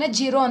ಎಕ್ಸನ್ನು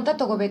 0 ಅಂತ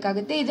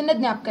ತಗೋಬೇಕಾಗುತ್ತೆ. ಇದನ್ನು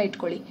ಜ್ಞಾಪಕ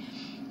ಇಟ್ಕೊಳ್ಳಿ.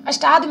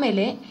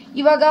 ಅಷ್ಟಾದಮೇಲೆ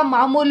ಇವಾಗ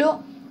ಮಾಮೂಲು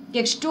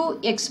x2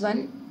 x1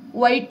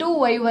 y2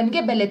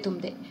 y1ಗೆ ಬೆಲೆ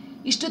ತುಂಬಿದೆ.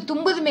 ಇಷ್ಟು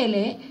ತುಂಬಿದ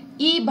ಮೇಲೆ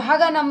ಈ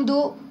ಭಾಗ ನಮ್ಮದು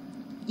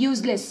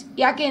ಯೂಸ್ಲೆಸ್.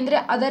 ಯಾಕೆ ಅಂದರೆ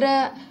ಅದರ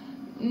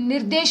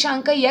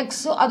ನಿರ್ದೇಶಾಂಕ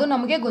ಎಕ್ಸ್ ಅದು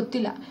ನಮಗೆ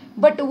ಗೊತ್ತಿಲ್ಲ.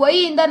 ಬಟ್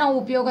ವೈಯಿಂದ ನಾವು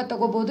ಉಪಯೋಗ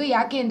ತಗೋಬೋದು.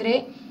 ಯಾಕೆ ಅಂದರೆ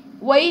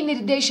ವೈ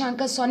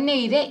ನಿರ್ದೇಶಾಂಕ 0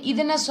 ಇದೆ,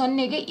 ಇದನ್ನು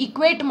 0ಗೆ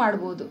ಇಕ್ವೇಟ್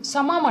ಮಾಡ್ಬೋದು,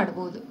 ಸಮ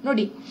ಮಾಡ್ಬೋದು.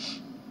 ನೋಡಿ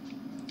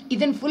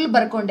ಇದನ್ನು ಫುಲ್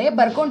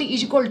ಬರ್ಕೊಂಡು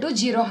ಈಜ್ಕೊಲ್ಟು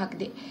 0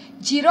 ಹಾಕಿದೆ.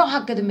 0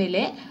 ಹಾಕಿದ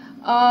ಮೇಲೆ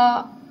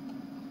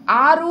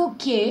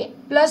 6k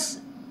ಪ್ಲಸ್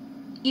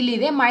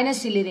ಇಲ್ಲಿದೆ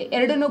ಮೈನಸ್ ಇಲ್ಲಿದೆ,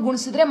 ಎರಡನ್ನೂ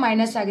ಗುಣಿಸಿದ್ರೆ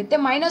ಮೈನಸ್ ಆಗುತ್ತೆ,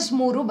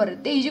 -3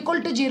 ಬರುತ್ತೆ.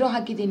 ಈಜ್ಕೊಲ್ಟು 0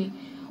 ಹಾಕಿದ್ದೀನಿ.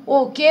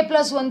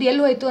 k+1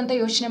 ಎಲ್ಲಿ ಹೋಯ್ತು ಅಂತ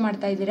ಯೋಚನೆ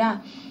ಮಾಡ್ತಾ ಇದ್ದೀರಾ?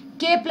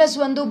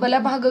 k+1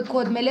 ಬಲಭಾಗಕ್ಕೆ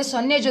ಹೋದ್ಮೇಲೆ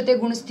 0 ಜೊತೆ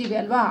ಗುಣಿಸ್ತೀವಿ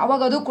ಅಲ್ವಾ,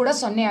 ಅವಾಗ ಅದು ಕೂಡ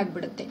 0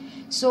 ಆಗಿಬಿಡುತ್ತೆ.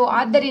 ಸೊ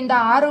ಆದ್ದರಿಂದ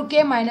 6k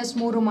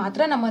 -3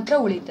 ಮಾತ್ರ ನಮ್ಮ ಹತ್ರ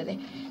ಉಳಿತದೆ.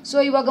 ಸೊ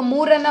ಇವಾಗ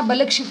 3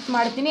 ಬಲಕ್ಕೆ ಶಿಫ್ಟ್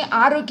ಮಾಡ್ತೀನಿ.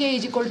 6k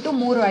 =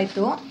 3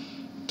 ಆಯಿತು.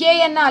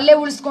 ಕೆಯನ್ನು ಅಲ್ಲೇ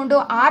ಉಳಿಸ್ಕೊಂಡು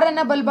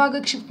 6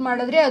 ಬಲಭಾಗಕ್ಕೆ ಶಿಫ್ಟ್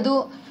ಮಾಡಿದ್ರೆ ಅದು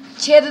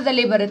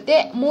ಛೇದದಲ್ಲಿ ಬರುತ್ತೆ.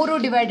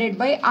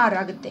 3/6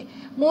 ಆಗುತ್ತೆ.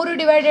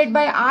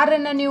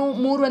 3/6 ನೀವು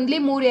 3 1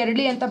 3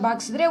 2 ಅಂತ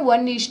ಭಾಗಿಸಿದ್ರೆ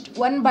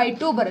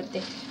 1/2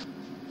 ಬರುತ್ತೆ.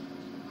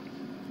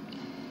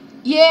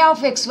 ಎ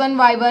ಆಫ್ x1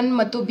 y1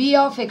 ಮತ್ತು ಬಿ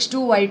ಆಫ್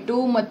x2 y2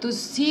 ಮತ್ತು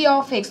ಸಿ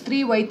ಆಫ್ x3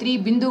 y3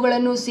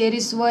 ಬಿಂದುಗಳನ್ನು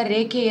ಸೇರಿಸುವ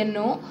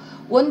ರೇಖೆಯನ್ನು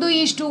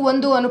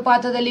 1:1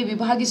 ಅನುಪಾತದಲ್ಲಿ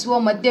ವಿಭಾಗಿಸುವ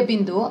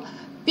ಮಧ್ಯಬಿಂದು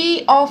ಪಿ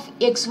ಆಫ್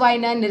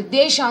xyನ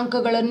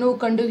ನಿರ್ದೇಶಾಂಕಗಳನ್ನು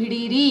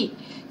ಕಂಡುಹಿಡಿಯಿರಿ.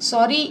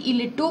 ಸಾರಿ,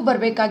 ಇಲ್ಲಿ 2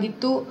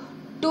 ಬರಬೇಕಾಗಿತ್ತು,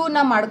 2ನ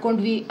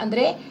ಮಾಡ್ಕೊಂಡ್ವಿ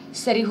ಅಂದರೆ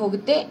ಸರಿ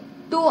ಹೋಗುತ್ತೆ.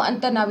 2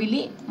 ಅಂತ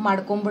ನಾವಿಲ್ಲಿ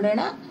ಮಾಡ್ಕೊಂಬಿಡೋಣ.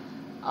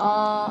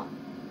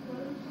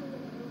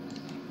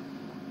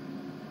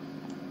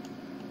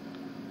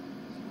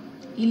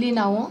 ಇಲ್ಲಿ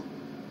ನಾವು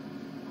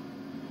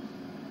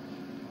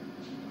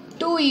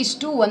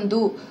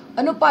 2:1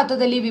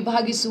 ಅನುಪಾತದಲ್ಲಿ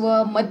ವಿಭಾಗಿಸುವ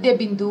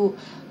ಮಧ್ಯಬಿಂದು.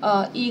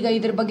 ಈಗ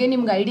ಇದ್ರ ಬಗ್ಗೆ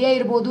ನಿಮ್ಗೆ ಐಡಿಯಾ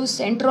ಇರ್ಬೋದು.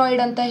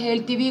 ಸೆಂಟ್ರಾಯ್ಡ್ ಅಂತ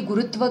ಹೇಳ್ತೀವಿ.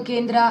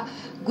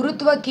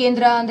 ಗುರುತ್ವ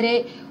ಕೇಂದ್ರ ಅಂದರೆ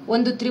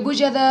ಒಂದು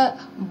ತ್ರಿಭುಜದ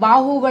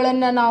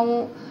ಬಾಹುಗಳನ್ನು ನಾವು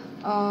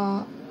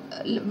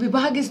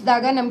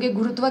ವಿಭಾಗಿಸಿದಾಗ ನಮಗೆ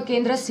ಗುರುತ್ವ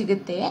ಕೇಂದ್ರ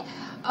ಸಿಗುತ್ತೆ.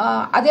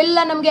 ಅದೆಲ್ಲ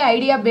ನಮಗೆ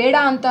ಐಡಿಯಾ ಬೇಡ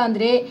ಅಂತ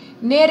ಅಂದರೆ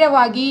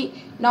ನೇರವಾಗಿ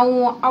ನಾವು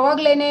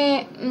ಆವಾಗಲೇ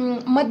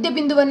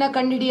ಮಧ್ಯಬಿಂದುವನ್ನು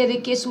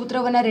ಕಂಡುಹಿಡಿಯೋದಕ್ಕೆ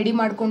ಸೂತ್ರವನ್ನು ರೆಡಿ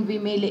ಮಾಡ್ಕೊಂಡ್ವಿ.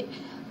 ಮೇಲೆ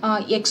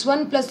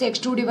x1 +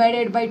 x2 /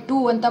 2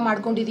 ಅಂತ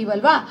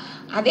ಮಾಡ್ಕೊಂಡಿದ್ದೀವಲ್ವಾ,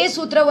 ಅದೇ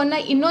ಸೂತ್ರವನ್ನು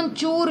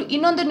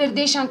ಇನ್ನೊಂದು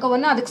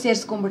ನಿರ್ದೇಶಾಂಕವನ್ನು ಅದಕ್ಕೆ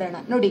ಸೇರಿಸ್ಕೊಂಡ್ಬಿಡೋಣ.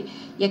 ನೋಡಿ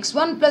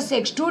x1 +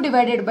 x2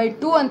 /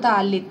 2 ಅಂತ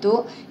ಅಲ್ಲಿತ್ತು,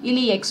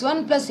 ಇಲ್ಲಿ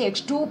x1 +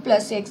 x2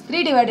 +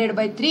 x3 /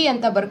 3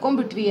 ಅಂತ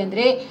ಬರ್ಕೊಂಡ್ಬಿಟ್ವಿ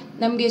ಅಂದರೆ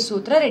ನಮಗೆ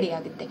ಸೂತ್ರ ರೆಡಿ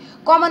ಆಗುತ್ತೆ.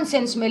 ಕಾಮನ್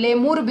ಸೆನ್ಸ್ ಮೇಲೆ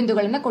 3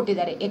 ಬಿಂದುಗಳನ್ನು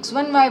ಕೊಟ್ಟಿದ್ದಾರೆ.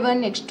 x1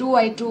 y1 x2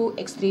 y2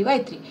 x3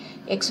 y3.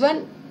 x1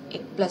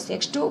 +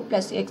 x2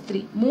 + x3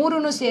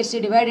 ಮೂರನ್ನು ಸೇರಿಸಿ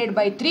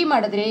 /3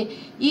 ಮಾಡಿದ್ರೆ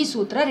ಈ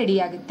ಸೂತ್ರ ರೆಡಿ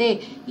ಆಗುತ್ತೆ.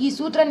 ಈ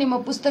ಸೂತ್ರ ನಿಮ್ಮ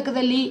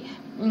ಪುಸ್ತಕದಲ್ಲಿ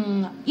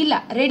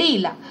ರೆಡಿ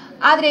ಇಲ್ಲ,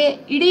 ಆದರೆ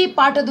ಇಡೀ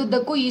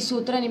ಪಾಠದುದ್ದಕ್ಕೂ ಈ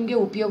ಸೂತ್ರ ನಿಮಗೆ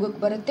ಉಪಯೋಗಕ್ಕೆ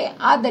ಬರುತ್ತೆ.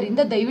 ಆದ್ದರಿಂದ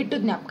ದಯವಿಟ್ಟು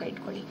ಜ್ಞಾಪಕ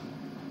ಇಟ್ಕೊಳ್ಳಿ.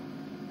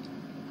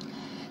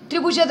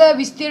 ತ್ರಿಭುಜದ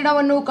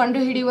ವಿಸ್ತೀರ್ಣವನ್ನು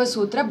ಕಂಡುಹಿಡಿಯುವ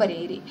ಸೂತ್ರ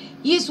ಬರೆಯಿರಿ.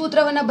 ಈ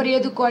ಸೂತ್ರವನ್ನು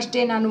ಬರೆಯೋದಕ್ಕೂ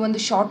ಅಷ್ಟೇ ನಾನು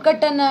ಒಂದು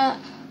ಶಾರ್ಟ್ಕಟ್ಟನ್ನು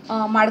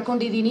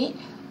ಮಾಡ್ಕೊಂಡಿದ್ದೀನಿ.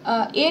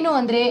 ಏನು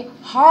ಅಂದರೆ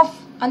ಹಾಫ್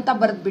ಅಂತ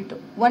ಬರೆದ್ಬಿಟ್ಟು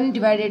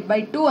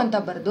 1/2 ಅಂತ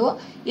ಬರೆದು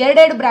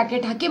 2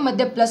 ಬ್ರ್ಯಾಕೆಟ್ ಹಾಕಿ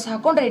ಮಧ್ಯೆ ಪ್ಲಸ್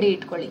ಹಾಕೊಂಡು ರೆಡಿ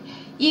ಇಟ್ಕೊಳ್ಳಿ.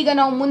 ಈಗ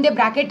ನಾವು ಮುಂದೆ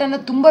ಬ್ರ್ಯಾಕೆಟನ್ನು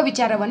ತುಂಬ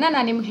ವಿಚಾರವನ್ನು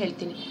ನಾನು ನಿಮ್ಗೆ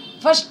ಹೇಳ್ತೀನಿ.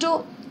 ಫಸ್ಟು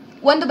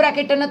ಒಂದು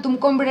ಬ್ರ್ಯಾಕೆಟನ್ನು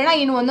ತುಂಬ್ಕೊಂಡ್ಬಿಡೋಣ,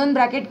 ಇನ್ನು ಒಂದೊಂದು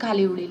ಬ್ರ್ಯಾಕೆಟ್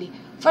ಖಾಲಿ ಉಳಿಲಿ.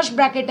 ಫಸ್ಟ್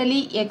ಬ್ರ್ಯಾಕೆಟಲ್ಲಿ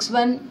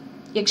x1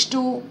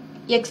 x2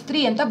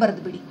 x3 ಅಂತ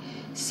ಬರೆದುಬಿಡಿ.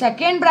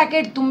 ಸೆಕೆಂಡ್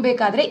ಬ್ರ್ಯಾಕೆಟ್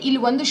ತುಂಬಬೇಕಾದ್ರೆ ಇಲ್ಲಿ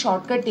ಒಂದು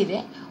ಶಾರ್ಟ್ಕಟ್ ಇದೆ.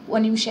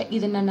 ಒಂದು ನಿಮಿಷ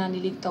ಇದನ್ನು ನಾನು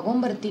ಇಲ್ಲಿಗೆ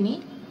ತೊಗೊಂಬರ್ತೀನಿ.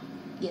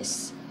 ಎಸ್,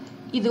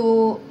 ಇದು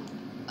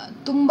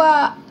ತುಂಬಾ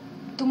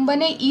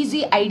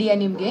ಈಸಿ ಐಡಿಯಾ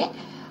ನಿಮಗೆ.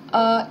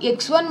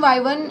 x1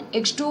 y1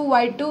 x2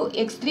 y2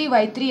 x3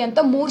 y3 ಅಂತ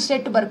 3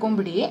 ಸೆಟ್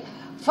ಬರ್ಕೊಂಬಿಡಿ.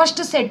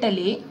 ಫಸ್ಟ್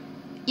ಸೆಟ್ಟಲ್ಲಿ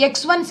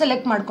x1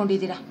 ಸೆಲೆಕ್ಟ್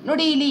ಮಾಡ್ಕೊಂಡಿದ್ದೀರಾ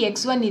ನೋಡಿ, ಇಲ್ಲಿ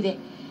x1 ಇದೆ.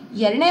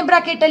 ಎರಡನೇ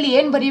ಬ್ರ್ಯಾಕೆಟಲ್ಲಿ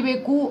ಏನು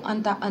ಬರೀಬೇಕು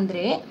ಅಂತ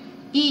ಅಂದರೆ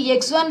ಈ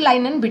x1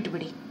 ಲೈನನ್ನು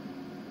ಬಿಟ್ಬಿಡಿ.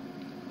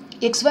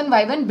 x1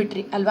 y1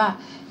 ಬಿಟ್ರಿ ಅಲ್ವಾ.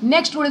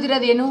 Next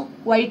ಉಳಿದಿರೋದೇನು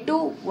y2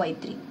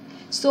 y3.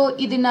 ಸೊ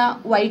ಇದನ್ನು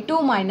y2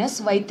 ಮೈನಸ್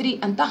y3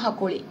 ಅಂತ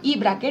ಹಾಕೊಳ್ಳಿ. ಈ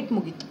ಬ್ರ್ಯಾಕೆಟ್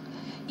ಮುಗೀತು.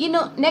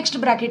 ಇನ್ನು ನೆಕ್ಸ್ಟ್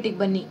ಬ್ರ್ಯಾಕೆಟಿಗೆ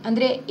ಬನ್ನಿ,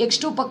 ಅಂದರೆ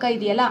x2 ಪಕ್ಕ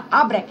ಇದೆಯಲ್ಲ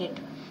ಆ ಬ್ರ್ಯಾಕೆಟ್.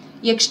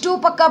 x2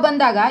 ಪಕ್ಕ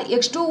ಬಂದಾಗ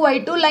x2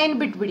 y2 ಲೈನ್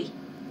ಬಿಟ್ಬಿಡಿ.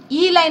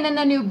 ಈ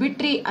ಲೈನನ್ನು ನೀವು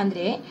ಬಿಟ್ರಿ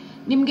ಅಂದರೆ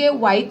ನಿಮಗೆ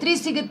y3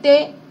 ಸಿಗುತ್ತೆ,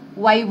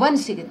 y1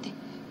 ಸಿಗುತ್ತೆ.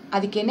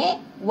 ಅದಕ್ಕೇನೆ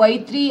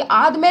y3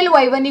 ಆದಮೇಲೆ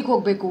y1ಗೆ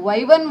ಹೋಗಬೇಕು.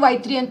 y1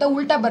 y3 ಅಂತ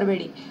ಉಲ್ಟಾ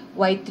ಬರಬೇಡಿ.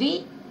 y3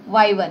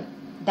 y1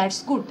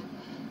 that's good.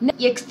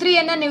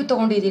 x3ಯನ್ನು ನೀವು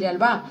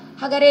ತೊಗೊಂಡಿದ್ದೀರಲ್ವಾ,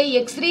 ಹಾಗಾದರೆ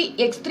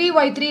x3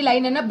 y3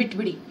 ಲೈನನ್ನು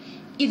ಬಿಟ್ಬಿಡಿ.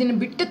 ಇದನ್ನು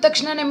ಬಿಟ್ಟ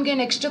ತಕ್ಷಣ ನಮಗೆ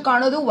ನೆಕ್ಸ್ಟ್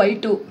ಕಾಣೋದು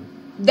y2.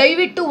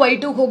 ದಯವಿಟ್ಟು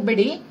y2ಗೆ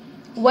ಹೋಗಬೇಡಿ,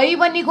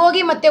 y1ಗೆ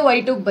ಹೋಗಿ ಮತ್ತೆ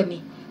y2ಗೆ ಬನ್ನಿ.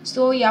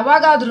 ಸೊ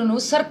ಯಾವಾಗಾದ್ರೂ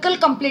ಸರ್ಕಲ್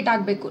ಕಂಪ್ಲೀಟ್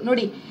ಆಗಬೇಕು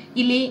ನೋಡಿ.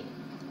 ಇಲ್ಲಿ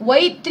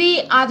y3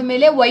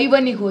 ಆದಮೇಲೆ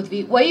y1ಗೆ ಹೋದ್ವಿ,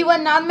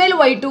 y1 ಆದಮೇಲೆ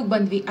y2ಗೆ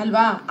ಬಂದ್ವಿ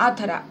ಅಲ್ವಾ. ಆ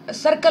ಥರ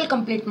ಸರ್ಕಲ್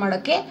ಕಂಪ್ಲೀಟ್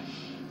ಮಾಡೋಕ್ಕೆ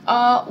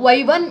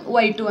y1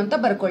 y2 ಅಂತ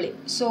ಬರ್ಕೊಳ್ಳಿ.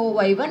 ಸೊ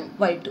y1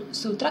 y2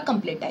 ಸೂತ್ರ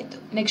ಕಂಪ್ಲೀಟ್ ಆಯಿತು.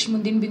 ನೆಕ್ಸ್ಟ್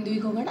ಮುಂದಿನ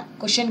ಬಿಂದುವಿಗೆ ಹೋಗೋಣ,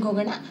 ಕ್ವಶನ್ಗೆ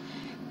ಹೋಗೋಣ.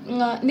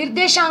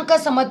 ನಿರ್ದೇಶಾಂಕ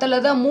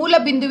ಸಮತಲದ ಮೂಲ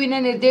ಬಿಂದುವಿನ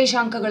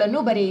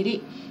ನಿರ್ದೇಶಾಂಕಗಳನ್ನು ಬರೆಯಿರಿ.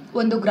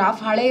 ಒಂದು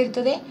ಗ್ರಾಫ್ ಹಾಳೆ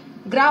ಇರ್ತದೆ.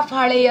 ಗ್ರಾಫ್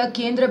ಹಾಳೆಯ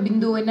ಕೇಂದ್ರ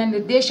ಬಿಂದುವಿನ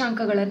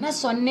ನಿರ್ದೇಶಾಂಕಗಳನ್ನು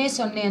 0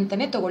 0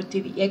 ಅಂತಲೇ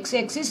ತಗೊಳ್ತೀವಿ. ಎಕ್ಸ್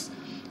ಎಕ್ಸಿಸ್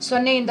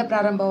 0ಯಿಂದ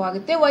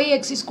ಪ್ರಾರಂಭವಾಗುತ್ತೆ, ವೈ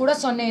ಎಕ್ಸಿಸ್ ಕೂಡ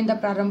 0ಯಿಂದ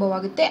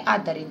ಪ್ರಾರಂಭವಾಗುತ್ತೆ.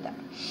 ಆದ್ದರಿಂದ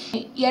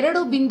ಎರಡು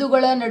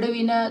ಬಿಂದುಗಳ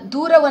ನಡುವಿನ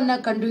ದೂರವನ್ನು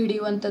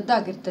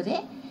ಕಂಡುಹಿಡಿಯುವಂಥದ್ದಾಗಿರ್ತದೆ.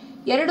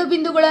 ಎರಡು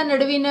ಬಿಂದುಗಳ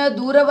ನಡುವಿನ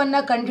ದೂರವನ್ನು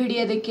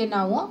ಕಂಡುಹಿಡಿಯೋದಕ್ಕೆ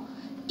ನಾವು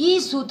ಈ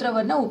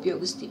ಸೂತ್ರವನ್ನು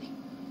ಉಪಯೋಗಿಸ್ತೀವಿ.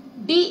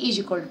 d =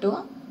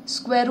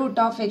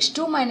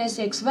 x2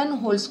 - x1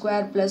 whole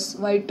square plus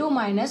y2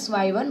 -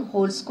 y1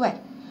 whole square.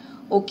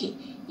 Okay,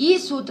 ಈ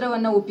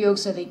ಸೂತ್ರವನ್ನು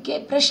ಉಪಯೋಗಿಸೋದಕ್ಕೆ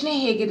ಪ್ರಶ್ನೆ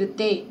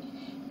ಹೇಗಿರುತ್ತೆ?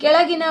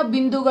 ಕೆಳಗಿನ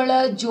ಬಿಂದುಗಳ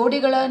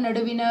ಜೋಡಿಗಳ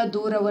ನಡುವಿನ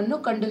ದೂರವನ್ನು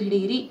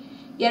ಕಂಡುಹಿಡಿಯಿರಿ.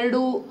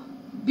 ಎರಡು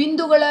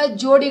ಬಿಂದುಗಳ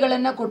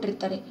ಜೋಡಿಗಳನ್ನು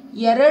ಕೊಟ್ಟಿರ್ತಾರೆ.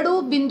 ಎರಡು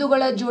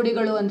ಬಿಂದುಗಳ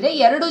ಜೋಡಿಗಳು ಅಂದರೆ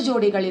ಎರಡು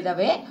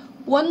ಜೋಡಿಗಳಿದ್ದಾವೆ.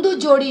 ಒಂದು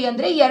ಜೋಡಿ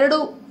ಅಂದರೆ ಎರಡು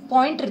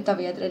ಪಾಯಿಂಟ್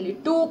ಇರ್ತವೆ. ಅದರಲ್ಲಿ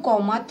 2,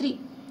 3,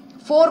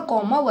 4,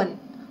 1.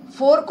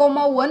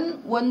 4, 1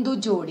 ಒಂದು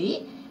ಜೋಡಿ,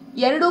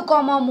 2,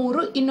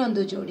 3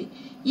 ಇನ್ನೊಂದು ಜೋಡಿ.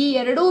 ಈ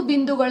ಎರಡೂ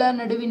ಬಿಂದುಗಳ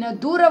ನಡುವಿನ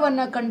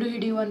ದೂರವನ್ನು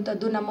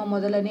ಕಂಡುಹಿಡಿಯುವಂಥದ್ದು ನಮ್ಮ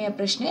ಮೊದಲನೆಯ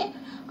ಪ್ರಶ್ನೆ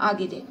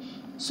ಆಗಿದೆ.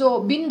 ಸೊ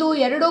ಬಿಂದು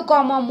 2,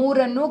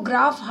 3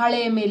 ಗ್ರಾಫ್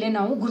ಹಾಳೆಯ ಮೇಲೆ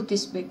ನಾವು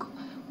ಗುರುತಿಸಬೇಕು.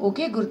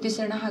 ಓಕೆ,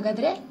 ಗುರುತಿಸೋಣ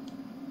ಹಾಗಾದರೆ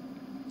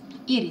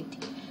ಈ ರೀತಿ.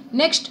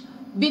 ನೆಕ್ಸ್ಟ್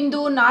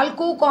ಬಿಂದು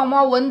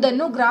 4,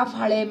 1 ಗ್ರಾಫ್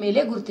ಹಾಳೆಯ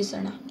ಮೇಲೆ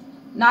ಗುರುತಿಸೋಣ.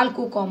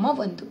 4,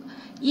 1.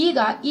 ಈಗ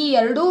ಈ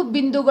ಎರಡೂ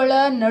ಬಿಂದುಗಳ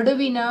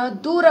ನಡುವಿನ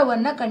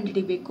ದೂರವನ್ನು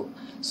ಕಂಡುಹಿಡಿಬೇಕು.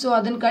 ಸೊ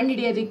ಅದನ್ನು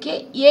ಕಂಡುಹಿಡಿಯೋದಕ್ಕೆ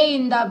ಎ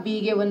ಇಂದ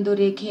ಬಿಗೆ ಒಂದು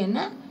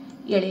ರೇಖೆಯನ್ನು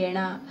ಎಳೆಯೋಣ.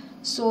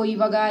 ಸೊ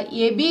ಇವಾಗ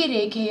ಎ ಬಿ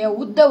ರೇಖೆಯ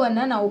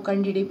ಉದ್ದವನ್ನು ನಾವು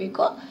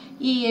ಕಂಡುಹಿಡಿಬೇಕು.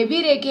 ಈ ಎ ಬಿ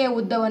ರೇಖೆಯ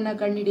ಉದ್ದವನ್ನು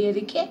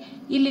ಕಂಡುಹಿಡಿಯೋದಕ್ಕೆ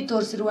ಇಲ್ಲಿ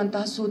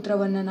ತೋರಿಸಿರುವಂತಹ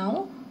ಸೂತ್ರವನ್ನು ನಾವು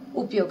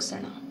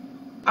ಉಪಯೋಗಿಸೋಣ.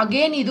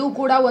 ಅಗೇನ್ ಇದು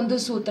ಕೂಡ ಒಂದು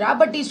ಸೂತ್ರ,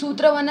 ಬಟ್ ಈ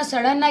ಸೂತ್ರವನ್ನು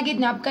ಸಡನ್ ಆಗಿ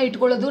ಜ್ಞಾಪಕ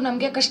ಇಟ್ಕೊಳ್ಳೋದು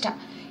ನಮಗೆ ಕಷ್ಟ.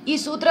 ಈ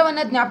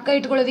ಸೂತ್ರವನ್ನು ಜ್ಞಾಪಕ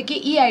ಇಟ್ಕೊಳ್ಳೋದಕ್ಕೆ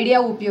ಈ ಐಡಿಯಾ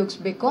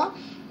ಉಪಯೋಗಿಸ್ಬೇಕು.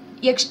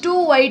 x2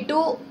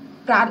 y2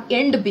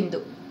 ಎಂಡ್ ಬಿಂದು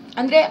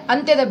ಅಂದರೆ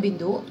ಅಂತ್ಯದ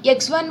ಬಿಂದು,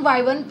 x1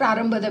 y1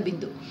 ಪ್ರಾರಂಭದ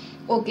ಬಿಂದು.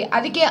 ಓಕೆ,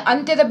 ಅದಕ್ಕೆ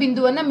ಅಂತ್ಯದ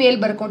ಬಿಂದುವನ್ನು ಮೇಲೆ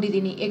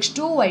ಬರ್ಕೊಂಡಿದ್ದೀನಿ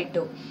x2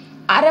 y2,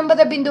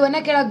 ಆರಂಭದ ಬಿಂದುವನ್ನು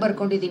ಕೆಳಗೆ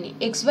ಬರ್ಕೊಂಡಿದ್ದೀನಿ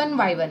x1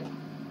 y1.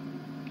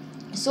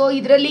 ಸೊ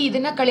ಇದರಲ್ಲಿ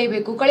ಇದನ್ನು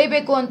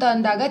ಕಳಿಬೇಕು ಅಂತ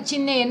ಅಂದಾಗ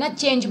ಚಿಹ್ನೆಯನ್ನು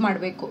ಚೇಂಜ್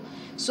ಮಾಡಬೇಕು.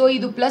 ಸೊ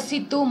ಇದು ಪ್ಲಸ್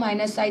ಇತ್ತು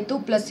ಮೈನಸ್ ಆಯಿತು,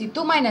 ಪ್ಲಸ್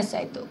ಇತ್ತು ಮೈನಸ್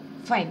ಆಯಿತು,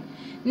 ಫೈನ್.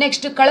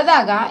 ನೆಕ್ಸ್ಟ್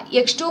ಕಳೆದಾಗ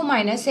x2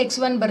 -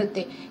 x1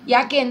 ಬರುತ್ತೆ.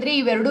 ಯಾಕೆ ಅಂದರೆ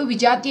ಇವೆರಡು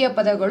ವಿಜಾತಿಯ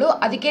ಪದಗಳು,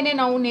 ಅದಕ್ಕೇ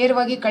ನಾವು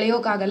ನೇರವಾಗಿ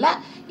ಕಳೆಯೋಕ್ಕಾಗಲ್ಲ.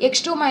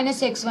 x2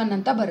 - x1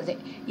 ಅಂತ ಬರದೆ,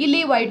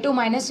 ಇಲ್ಲಿ y2 -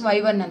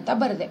 y1 ಅಂತ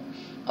ಬರದೆ.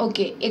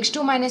 Okay,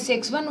 x2 -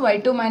 x1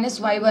 y2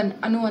 - y1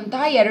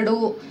 ಅನ್ನುವಂತಹ ಎರಡು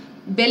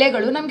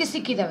ಬೆಲೆಗಳು ನಮಗೆ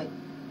ಸಿಕ್ಕಿದ್ದಾವೆ.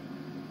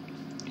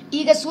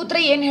 ಈಗ ಸೂತ್ರ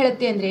ಏನು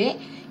ಹೇಳುತ್ತೆ ಅಂದರೆ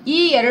ಈ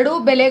ಎರಡೂ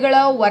ಬೆಲೆಗಳ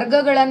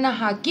ವರ್ಗಗಳನ್ನು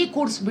ಹಾಕಿ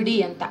ಕೂಡಿಸ್ಬಿಡಿ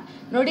ಅಂತ.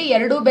 ನೋಡಿ,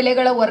 ಎರಡೂ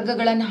ಬೆಲೆಗಳ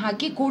ವರ್ಗಗಳನ್ನು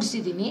ಹಾಕಿ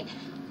ಕೂಡಿಸಿದ್ದೀನಿ.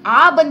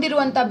 ಆ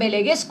ಬಂದಿರುವಂಥ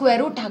ಬೆಲೆಗೆ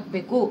ಸ್ಕ್ವೇರ್ ರೂಟ್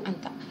ಹಾಕಬೇಕು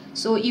ಅಂತ.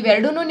 ಸೊ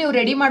ಇವೆರಡೂ ನೀವು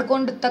ರೆಡಿ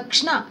ಮಾಡ್ಕೊಂಡ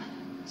ತಕ್ಷಣ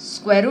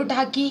ಸ್ಕ್ವೇರ್ ರೂಟ್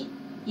ಹಾಕಿ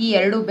ಈ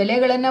ಎರಡು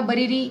ಬೆಲೆಗಳನ್ನು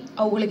ಬರೀರಿ,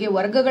 ಅವುಗಳಿಗೆ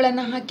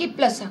ವರ್ಗಗಳನ್ನು ಹಾಕಿ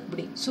ಪ್ಲಸ್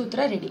ಹಾಕ್ಬಿಡಿ, ಸೂತ್ರ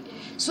ರೆಡಿ.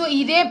 ಸೊ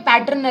ಇದೇ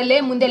ಪ್ಯಾಟರ್ನಲ್ಲೇ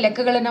ಮುಂದೆ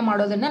ಲೆಕ್ಕಗಳನ್ನು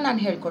ಮಾಡೋದನ್ನು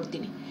ನಾನು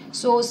ಹೇಳ್ಕೊಡ್ತೀನಿ.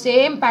 ಸೊ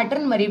ಸೇಮ್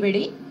ಪ್ಯಾಟರ್ನ್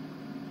ಮರಿಬೇಡಿ.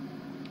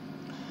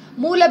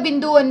 ಮೂಲ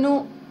ಬಿಂದುವನ್ನು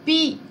ಪಿ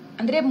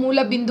ಅಂದರೆ ಮೂಲ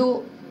ಬಿಂದು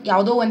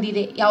ಯಾವುದೋ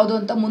ಒಂದಿದೆ, ಯಾವುದೋ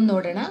ಅಂತ ಮುಂದೆ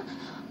ನೋಡೋಣ.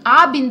 ಆ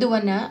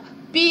ಬಿಂದುವನ್ನು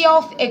ಪಿ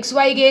ಆಫ್ ಎಕ್ಸ್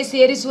ವೈಗೆ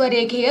ಸೇರಿಸುವ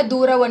ರೇಖೆಯ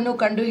ದೂರವನ್ನು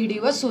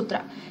ಕಂಡುಹಿಡಿಯುವ ಸೂತ್ರ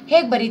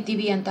ಹೇಗೆ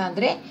ಬರಿತೀವಿ ಅಂತ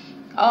ಅಂದರೆ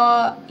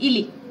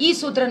ಇಲ್ಲಿ ಈ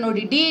ಸೂತ್ರ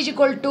ನೋಡಿ, d =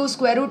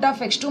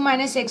 x2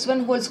 - x1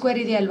 whole square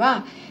ಇದೆ ಅಲ್ವಾ.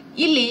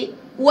 ಇಲ್ಲಿ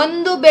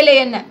ಒಂದು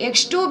ಬೆಲೆಯನ್ನು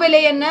x2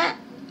 ಬೆಲೆಯನ್ನು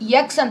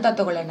x ಅಂತ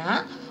ತಗೊಳ್ಳೋಣ,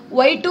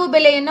 y2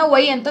 ಬೆಲೆಯನ್ನು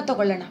y ಅಂತ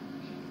ತಗೊಳ್ಳೋಣ.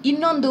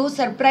 ಇನ್ನೊಂದು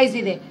ಸರ್ಪ್ರೈಸ್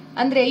ಇದೆ.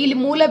 ಅಂದರೆ ಇಲ್ಲಿ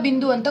ಮೂಲ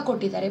ಬಿಂದು ಅಂತ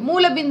ಕೊಟ್ಟಿದ್ದಾರೆ.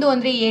 ಮೂಲ ಬಿಂದು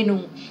ಅಂದರೆ ಏನು?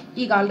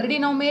 ಈಗ ಆಲ್ರೆಡಿ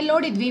ನಾವು ಮೇಲೆ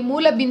ನೋಡಿದ್ವಿ.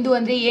 ಮೂಲ ಬಿಂದು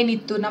ಅಂದರೆ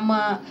ಏನಿತ್ತು ನಮ್ಮ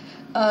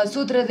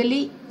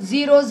ಸೂತ್ರದಲ್ಲಿ?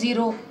 0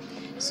 0.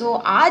 ಸೊ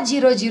ಆ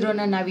 0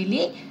 0ನ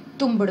ನಾವಿಲ್ಲಿ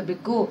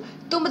ತುಂಬಿಡಬೇಕು.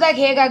 ತುಂಬಿದಾಗ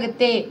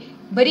ಹೇಗಾಗುತ್ತೆ?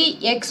 ಬರೀ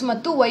ಎಕ್ಸ್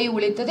ಮತ್ತು ವೈ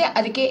ಉಳಿತದೆ.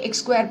 ಅದಕ್ಕೆ x²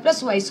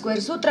 + y²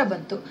 ಸೂತ್ರ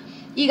ಬಂತು.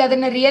 ಈಗ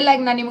ಅದನ್ನು ರಿಯಲ್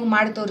ಆಗಿ ನಾನು ನಿಮಗೆ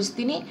ಮಾಡಿ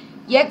ತೋರಿಸ್ತೀನಿ.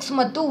 ಎಕ್ಸ್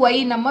ಮತ್ತು ವೈ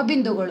ನಮ್ಮ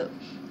ಬಿಂದುಗಳು.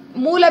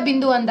 ಮೂಲ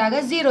ಬಿಂದು ಅಂದಾಗ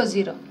 0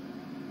 0.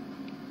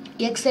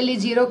 ಎಕ್ಸಲ್ಲಿ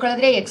 0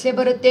 ಕಳೆದ್ರೆ ಎಕ್ಸೇ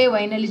ಬರುತ್ತೆ,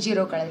 ವೈನಲ್ಲಿ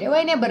 0 ಕಳೆದ್ರೆ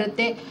ವೈನೇ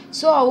ಬರುತ್ತೆ.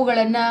 ಸೊ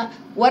ಅವುಗಳನ್ನು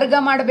ವರ್ಗ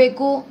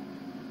ಮಾಡಬೇಕು,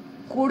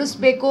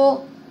 ಕೂಡಿಸ್ಬೇಕು,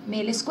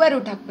 ಮೇಲೆ ಸ್ಕ್ವೇರ್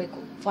ರೂಟ್ ಹಾಕಬೇಕು.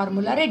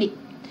 Formula ready.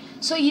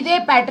 ಸೊ ಇದೇ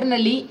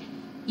ಪ್ಯಾಟರ್ನಲ್ಲಿ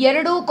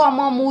 2,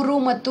 3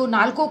 ಮತ್ತು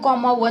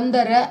 4,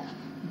 1ರ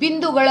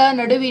ಬಿಂದುಗಳ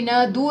ನಡುವಿನ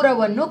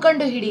ದೂರವನ್ನು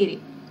ಕಂಡುಹಿಡಿಯಿರಿ.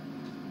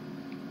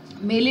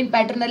 ಮೇಲಿನ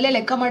ಪ್ಯಾಟರ್ನಲ್ಲೇ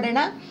ಲೆಕ್ಕ ಮಾಡೋಣ.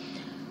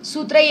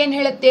 ಸೂತ್ರ ಏನು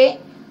ಹೇಳುತ್ತೆ?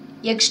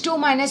 x2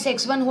 -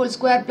 x1 2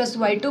 +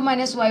 y2 -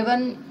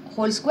 y1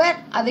 2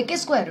 ಅದಕ್ಕೆ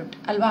ಸ್ಕ್ವೇರ್ ರೂಟ್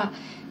ಅಲ್ವಾ.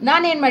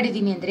 ನಾನೇನು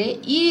ಮಾಡಿದ್ದೀನಿ ಅಂದರೆ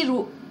ಈ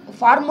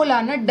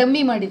ಫಾರ್ಮುಲಾನ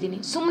ಡಮ್ಮಿ ಮಾಡಿದ್ದೀನಿ,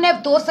 ಸುಮ್ಮನೆ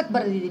ತೋರ್ಸಕ್ಕೆ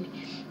ಬರೆದಿದ್ದೀನಿ.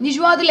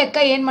 ನಿಜವಾದ ಲೆಕ್ಕ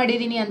ಏನು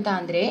ಮಾಡಿದ್ದೀನಿ ಅಂತ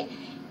ಅಂದರೆ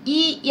ಈ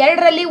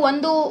 2ರಲ್ಲಿ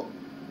ಒಂದು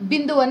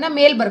ಬಿಂದುವನ್ನು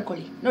ಮೇಲೆ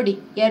ಬರ್ಕೊಳ್ಳಿ. ನೋಡಿ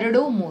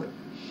 2 3.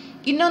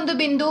 ಇನ್ನೊಂದು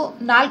ಬಿಂದು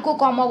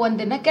 4,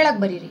 1ನ್ನು ಕೆಳಗೆ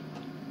ಬರೀರಿ.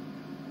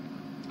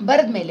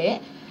 ಬರೆದ್ಮೇಲೆ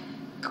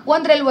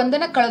 1ರಲ್ಲಿ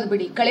 1ನ್ನು ಕಳೆದು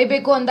ಬಿಡಿ.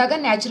 ಕಳಿಬೇಕು ಅಂದಾಗ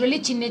ನ್ಯಾಚುರಲಿ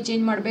ಚಿಹ್ನೆ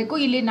ಚೇಂಜ್ ಮಾಡಬೇಕು.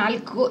 ಇಲ್ಲಿ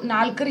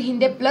 4ರ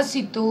ಹಿಂದೆ ಪ್ಲಸ್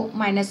ಇತ್ತು,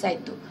 ಮೈನಸ್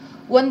ಆಯಿತು.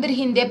 1ರ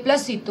ಹಿಂದೆ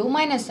ಪ್ಲಸ್ ಇತ್ತು,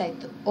 ಮೈನಸ್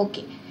ಆಯಿತು.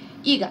 ಓಕೆ.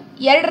 ಈಗ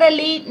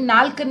 2ರಲ್ಲಿ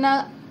 4ನ್ನ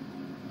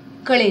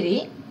ಕಳೀರಿ,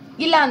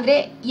 ಇಲ್ಲ ಅಂದರೆ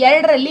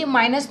 2ರಲ್ಲಿ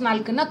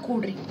 -4ನ್ನ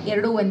ಕೂಡ್ರಿ.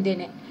 2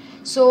 ಒಂದೇನೆ.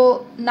 ಸೊ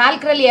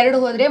 4ರಲ್ಲಿ 2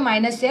 ಹೋದರೆ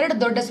 -2,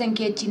 ದೊಡ್ಡ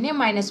ಸಂಖ್ಯೆಯ ಚಿಹ್ನೆ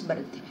ಮೈನಸ್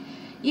ಬರುತ್ತೆ.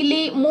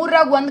 ಇಲ್ಲಿ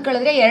 3ರಾಗ 1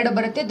 ಕಳೆದ್ರೆ 2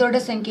 ಬರುತ್ತೆ, ದೊಡ್ಡ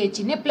ಸಂಖ್ಯೆಯ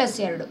ಚಿಹ್ನೆ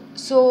 +2.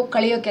 ಸೊ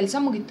ಕಳೆಯೋ ಕೆಲಸ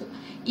ಮುಗೀತು.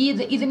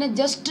 ಇದನ್ನು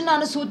ಜಸ್ಟ್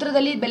ನಾನು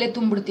ಸೂತ್ರದಲ್ಲಿ ಬೆಲೆ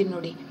ತುಂಬಿಡ್ತೀನಿ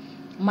ನೋಡಿ.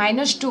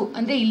 -2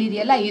 ಅಂದರೆ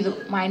ಇಲ್ಲಿದೆಯಲ್ಲ ಇದು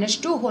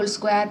 -2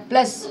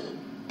 2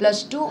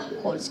 +2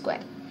 2.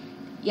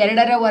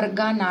 2ರ ವರ್ಗ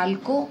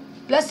 4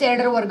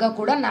 +2ರ ವರ್ಗ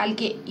ಕೂಡ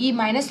 4. ಈ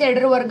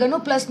 -2ರ ವರ್ಗನೂ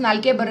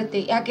 +4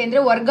 ಬರುತ್ತೆ.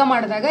 ಯಾಕೆಂದರೆ ವರ್ಗ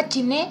ಮಾಡಿದಾಗ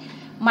ಚಿಹ್ನೆ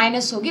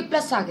ಮೈನಸ್ ಹೋಗಿ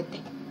ಪ್ಲಸ್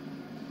ಆಗುತ್ತೆ.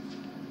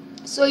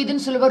 ಸೊ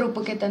ಇದನ್ನು ಸುಲಭ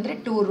ರೂಪಕ್ಕೆ ತಂದರೆ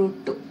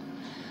 2√2.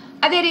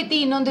 ಅದೇ ರೀತಿ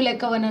ಇನ್ನೊಂದು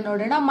ಲೆಕ್ಕವನ್ನು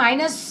ನೋಡೋಣ.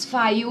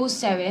 -5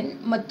 7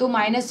 ಮತ್ತು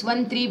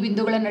 -1 3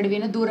 ಬಿಂದುಗಳ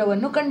ನಡುವಿನ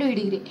ದೂರವನ್ನು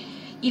ಕಂಡುಹಿಡಿಯಿರಿ.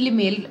 ಇಲ್ಲಿ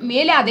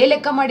ಮೇಲೆ ಅದೇ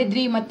ಲೆಕ್ಕ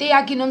ಮಾಡಿದ್ರಿ, ಮತ್ತೆ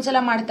ಯಾಕೆ ಇನ್ನೊಂದ್ಸಲ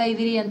ಮಾಡ್ತಾ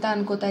ಇದ್ದೀರಿ ಅಂತ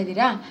ಅನ್ಕೋತಾ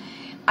ಇದ್ದೀರಾ?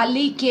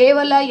 ಅಲ್ಲಿ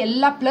ಕೇವಲ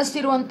ಎಲ್ಲ ಪ್ಲಸ್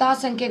ಇರುವಂತಹ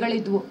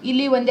ಸಂಖ್ಯೆಗಳಿದ್ವು.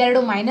 ಇಲ್ಲಿ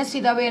ಒಂದೆರಡು ಮೈನಸ್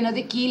ಇದಾವೆ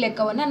ಅನ್ನೋದಕ್ಕೆ ಈ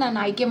ಲೆಕ್ಕವನ್ನು ನಾನು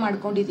ಆಯ್ಕೆ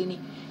ಮಾಡ್ಕೊಂಡಿದ್ದೀನಿ.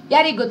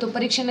 ಯಾರಿಗೆ ಗೊತ್ತು,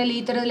 ಪರೀಕ್ಷೆನಲ್ಲಿ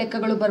ಈ ಥರದ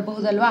ಲೆಕ್ಕಗಳು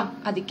ಬರಬಹುದಲ್ವಾ,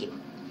 ಅದಕ್ಕೆ.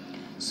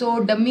 ಸೊ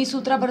ಡಮ್ಮಿ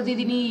ಸೂತ್ರ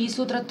ಬರೆದಿದ್ದೀನಿ. ಈ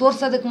ಸೂತ್ರ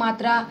ತೋರ್ಸೋದಕ್ಕೆ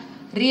ಮಾತ್ರ.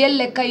 ರಿಯಲ್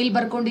ಲೆಕ್ಕ ಇಲ್ಲಿ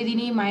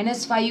ಬರ್ಕೊಂಡಿದ್ದೀನಿ.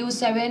 -5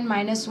 7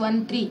 -1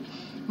 3.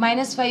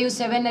 -5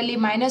 7ನಲ್ಲಿ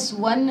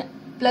 -1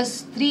 +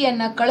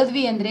 3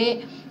 ಕಳೆದ್ವಿ ಅಂದರೆ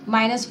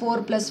 -4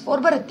 + 4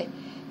 ಬರುತ್ತೆ.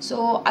 ಸೊ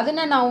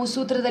ಅದನ್ನು ನಾವು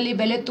ಸೂತ್ರದಲ್ಲಿ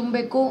ಬೆಲೆ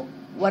ತುಂಬಬೇಕು,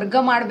 ವರ್ಗ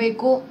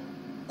ಮಾಡಬೇಕು,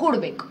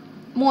 ಕೂಡಬೇಕು.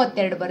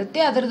 32 ಬರುತ್ತೆ.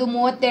 ಅದರದ್ದು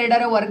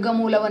 32ರ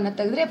ವರ್ಗಮೂಲವನ್ನು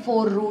ತೆಗೆದ್ರೆ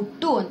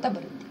 4√2 ಅಂತ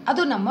ಬರುತ್ತೆ.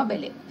 ಅದು ನಮ್ಮ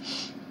ಬೆಲೆ.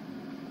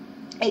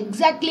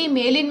 ಎಕ್ಸಾಕ್ಟ್ಲಿ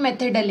ಮೇಲಿನ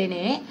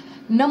ಮೆಥಡಲ್ಲೇ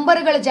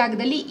ನಂಬರ್ಗಳ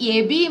ಜಾಗದಲ್ಲಿ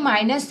AB -A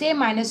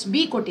 -B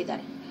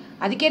ಕೊಟ್ಟಿದ್ದಾರೆ.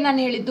 ಅದಕ್ಕೆ ನಾನು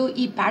ಹೇಳಿದ್ದು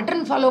ಈ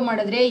ಪ್ಯಾಟರ್ನ್ ಫಾಲೋ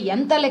ಮಾಡಿದ್ರೆ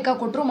ಎಂಥ ಲೆಕ್ಕ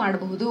ಕೊಟ್ಟರು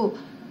ಮಾಡಬಹುದು.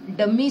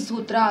 ಡಮ್ಮಿ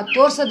ಸೂತ್ರ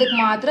ತೋರ್ಸೋದಕ್ಕೆ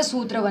ಮಾತ್ರ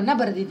ಸೂತ್ರವನ್ನು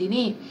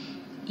ಬರೆದಿದ್ದೀನಿ.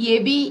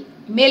 AB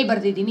ಮೇಲ್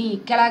ಬರೆದಿದ್ದೀನಿ,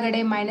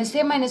 ಕೆಳಗಡೆ -A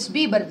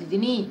 -B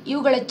ಬರೆದಿದ್ದೀನಿ.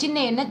 ಇವುಗಳ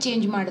ಚಿಹ್ನೆಯನ್ನು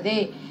ಚೇಂಜ್ ಮಾಡಿದೆ.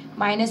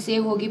 -A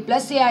ಹೋಗಿ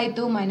 +A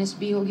ಆಯಿತು,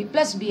 -B ಹೋಗಿ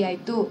 +B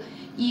ಆಯಿತು.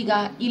 ಈಗ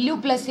ಇಲ್ಲೂ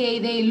 +A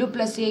ಇದೆ, ಇಲ್ಲೂ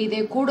 +A ಇದೆ.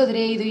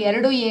 ಕೂಡಿದ್ರೆ ಇದು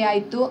 2A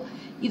ಆಯಿತು,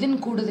 ಇದನ್ನು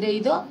ಕೂಡಿದ್ರೆ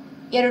ಇದು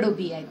 2B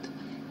ಆಯಿತು.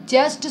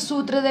 ಜಸ್ಟ್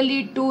ಸೂತ್ರದಲ್ಲಿ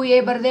 2A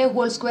ಬರದೆ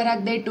 ²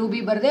 ಹಾಕಿದೆ, 2B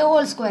ಬರದೆ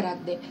 ²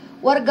 ಹಾಕಿದೆ.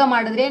 ವರ್ಗ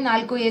ಮಾಡಿದ್ರೆ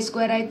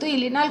 4A² ಆಯಿತು,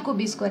 ಇಲ್ಲಿ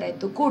 4B²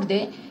 ಆಯಿತು. ಕೂಡಿದೆ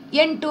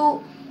 8.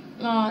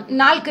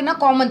 4ನ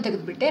ಕಾಮನ್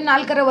ತೆಗೆದುಬಿಟ್ಟೆ.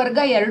 4ರ ವರ್ಗ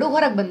 2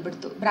 ಹೊರಗೆ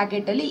ಬಂದುಬಿಡ್ತು.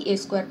 ಬ್ರಾಕೆಟಲ್ಲಿ A²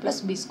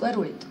 + B²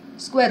 ಉಳಿತು.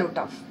 Square root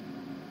of.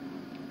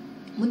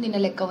 ಮುಂದಿನ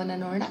ಲೆಕ್ಕವನ್ನು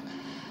ನೋಡೋಣ.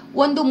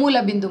 ಒಂದು ಮೂಲ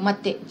ಬಿಂದು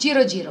ಮತ್ತೆ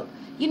 0 0,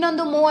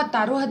 ಇನ್ನೊಂದು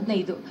 36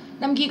 15.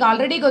 ನಮ್ಗೀಗ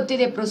ಆಲ್ರೆಡಿ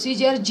ಗೊತ್ತಿದೆ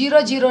ಪ್ರೊಸೀಜರ್.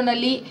 0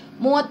 0ನಲ್ಲಿ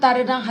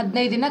 36ನ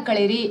 15ನ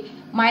ಕಳೀರಿ.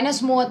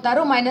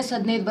 -36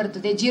 -15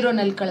 ಬರ್ತದೆ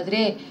 0ನಲ್ಲಿ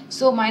ಕಳೆದ್ರೆ.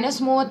 ಸೊ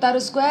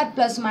 -36²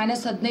 +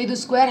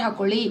 -15²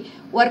 ಹಾಕೊಳ್ಳಿ,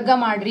 ವರ್ಗ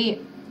ಮಾಡಿರಿ.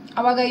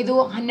 ಆವಾಗ ಇದು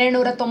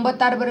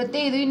 1296 ಬರುತ್ತೆ,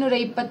 ಇದು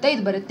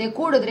 225 ಬರುತ್ತೆ.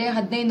 ಕೂಡಿದ್ರೆ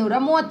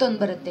 1531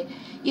 ಬರುತ್ತೆ.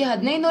 ಈ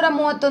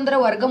 1531ರ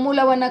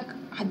ವರ್ಗಮೂಲವನ್ನು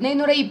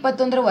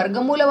 1521ರ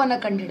ವರ್ಗಮೂಲವನ್ನು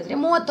ಕಂಡುಹಿಡಿದ್ರೆ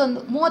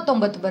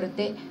 39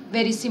 ಬರುತ್ತೆ.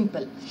 Very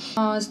simple.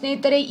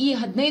 ಸ್ನೇಹಿತರೆ, ಈ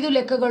 15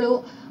 ಲೆಕ್ಕಗಳು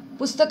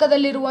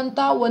ಪುಸ್ತಕದಲ್ಲಿರುವಂಥ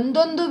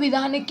ಒಂದೊಂದು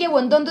ವಿಧಾನಕ್ಕೆ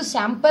ಒಂದೊಂದು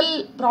ಸ್ಯಾಂಪಲ್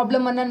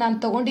ಪ್ರಾಬ್ಲಮನ್ನು ನಾನು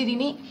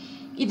ತಗೊಂಡಿದ್ದೀನಿ.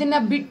 ಇದನ್ನು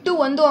ಬಿಟ್ಟು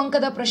 1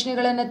 ಅಂಕದ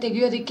ಪ್ರಶ್ನೆಗಳನ್ನು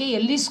ತೆಗೆಯೋದಕ್ಕೆ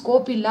ಎಲ್ಲಿ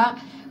ಸ್ಕೋಪ್ ಇಲ್ಲ.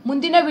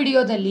 ಮುಂದಿನ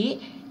ವಿಡಿಯೋದಲ್ಲಿ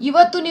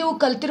ಇವತ್ತು ನೀವು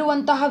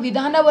ಕಲ್ತಿರುವಂತಹ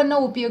ವಿಧಾನವನ್ನು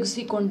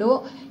ಉಪಯೋಗಿಸಿಕೊಂಡು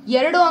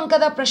 2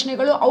 ಅಂಕದ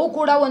ಪ್ರಶ್ನೆಗಳು, ಅವು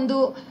ಕೂಡ ಒಂದು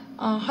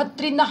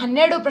 10 ರಿಂದ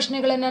 12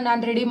 ಪ್ರಶ್ನೆಗಳನ್ನು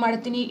ನಾನು ರೆಡಿ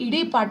ಮಾಡ್ತೀನಿ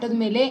ಇಡೀ ಪಾಠದ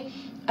ಮೇಲೆ.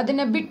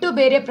 ಅದನ್ನು ಬಿಟ್ಟು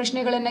ಬೇರೆ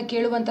ಪ್ರಶ್ನೆಗಳನ್ನು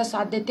ಕೇಳುವಂಥ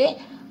ಸಾಧ್ಯತೆ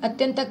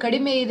ಅತ್ಯಂತ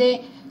ಕಡಿಮೆ ಇದೆ.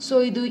 ಸೊ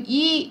ಇದು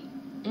ಈ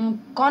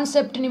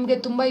ಕಾನ್ಸೆಪ್ಟ್ ನಿಮಗೆ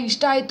ತುಂಬ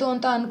ಇಷ್ಟ ಆಯಿತು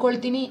ಅಂತ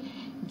ಅಂದ್ಕೊಳ್ತೀನಿ.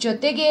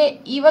 ಜೊತೆಗೆ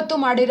ಇವತ್ತು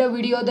ಮಾಡಿರೋ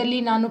ವಿಡಿಯೋದಲ್ಲಿ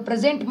ನಾನು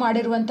ಪ್ರೆಸೆಂಟ್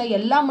ಮಾಡಿರುವಂಥ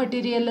ಎಲ್ಲ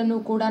ಮಟೀರಿಯಲನ್ನು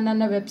ಕೂಡ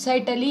ನನ್ನ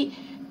ವೆಬ್ಸೈಟಲ್ಲಿ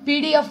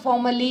PDF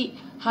ಫಾರ್ಮಲ್ಲಿ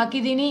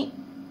ಹಾಕಿದ್ದೀನಿ.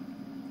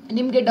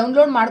 ನಿಮಗೆ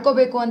ಡೌನ್ಲೋಡ್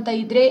ಮಾಡ್ಕೋಬೇಕು ಅಂತ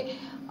ಇದ್ದರೆ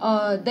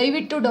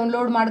ದಯವಿಟ್ಟು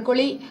ಡೌನ್ಲೋಡ್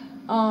ಮಾಡ್ಕೊಳ್ಳಿ.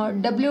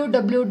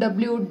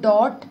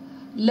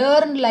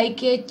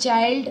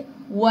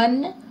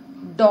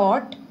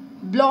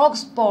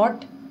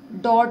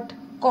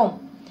 www.learnlikeachild1.blogspot.com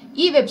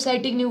ಈ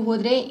ವೆಬ್ಸೈಟಿಗೆ ನೀವು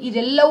ಹೋದರೆ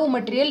ಇದೆಲ್ಲವೂ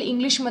ಮಟೀರಿಯಲ್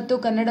ಇಂಗ್ಲಿಷ್ ಮತ್ತು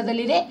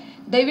ಕನ್ನಡದಲ್ಲಿದೆ.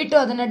 ದಯವಿಟ್ಟು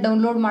ಅದನ್ನು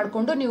ಡೌನ್ಲೋಡ್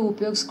ಮಾಡಿಕೊಂಡು ನೀವು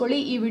ಉಪಯೋಗಿಸ್ಕೊಳ್ಳಿ.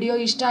 ಈ ವಿಡಿಯೋ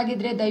ಇಷ್ಟ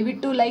ಆಗಿದ್ರೆ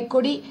ದಯವಿಟ್ಟು ಲೈಕ್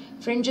ಕೊಡಿ,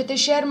 ಫ್ರೆಂಡ್ ಜೊತೆ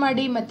ಶೇರ್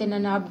ಮಾಡಿ, ಮತ್ತು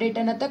ನನ್ನ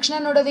ಅಪ್ಡೇಟನ್ನು ತಕ್ಷಣ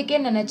ನೋಡೋದಕ್ಕೆ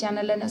ನನ್ನ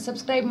ಚಾನಲನ್ನು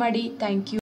ಸಬ್ಸ್ಕ್ರೈಬ್ ಮಾಡಿ. Thank you.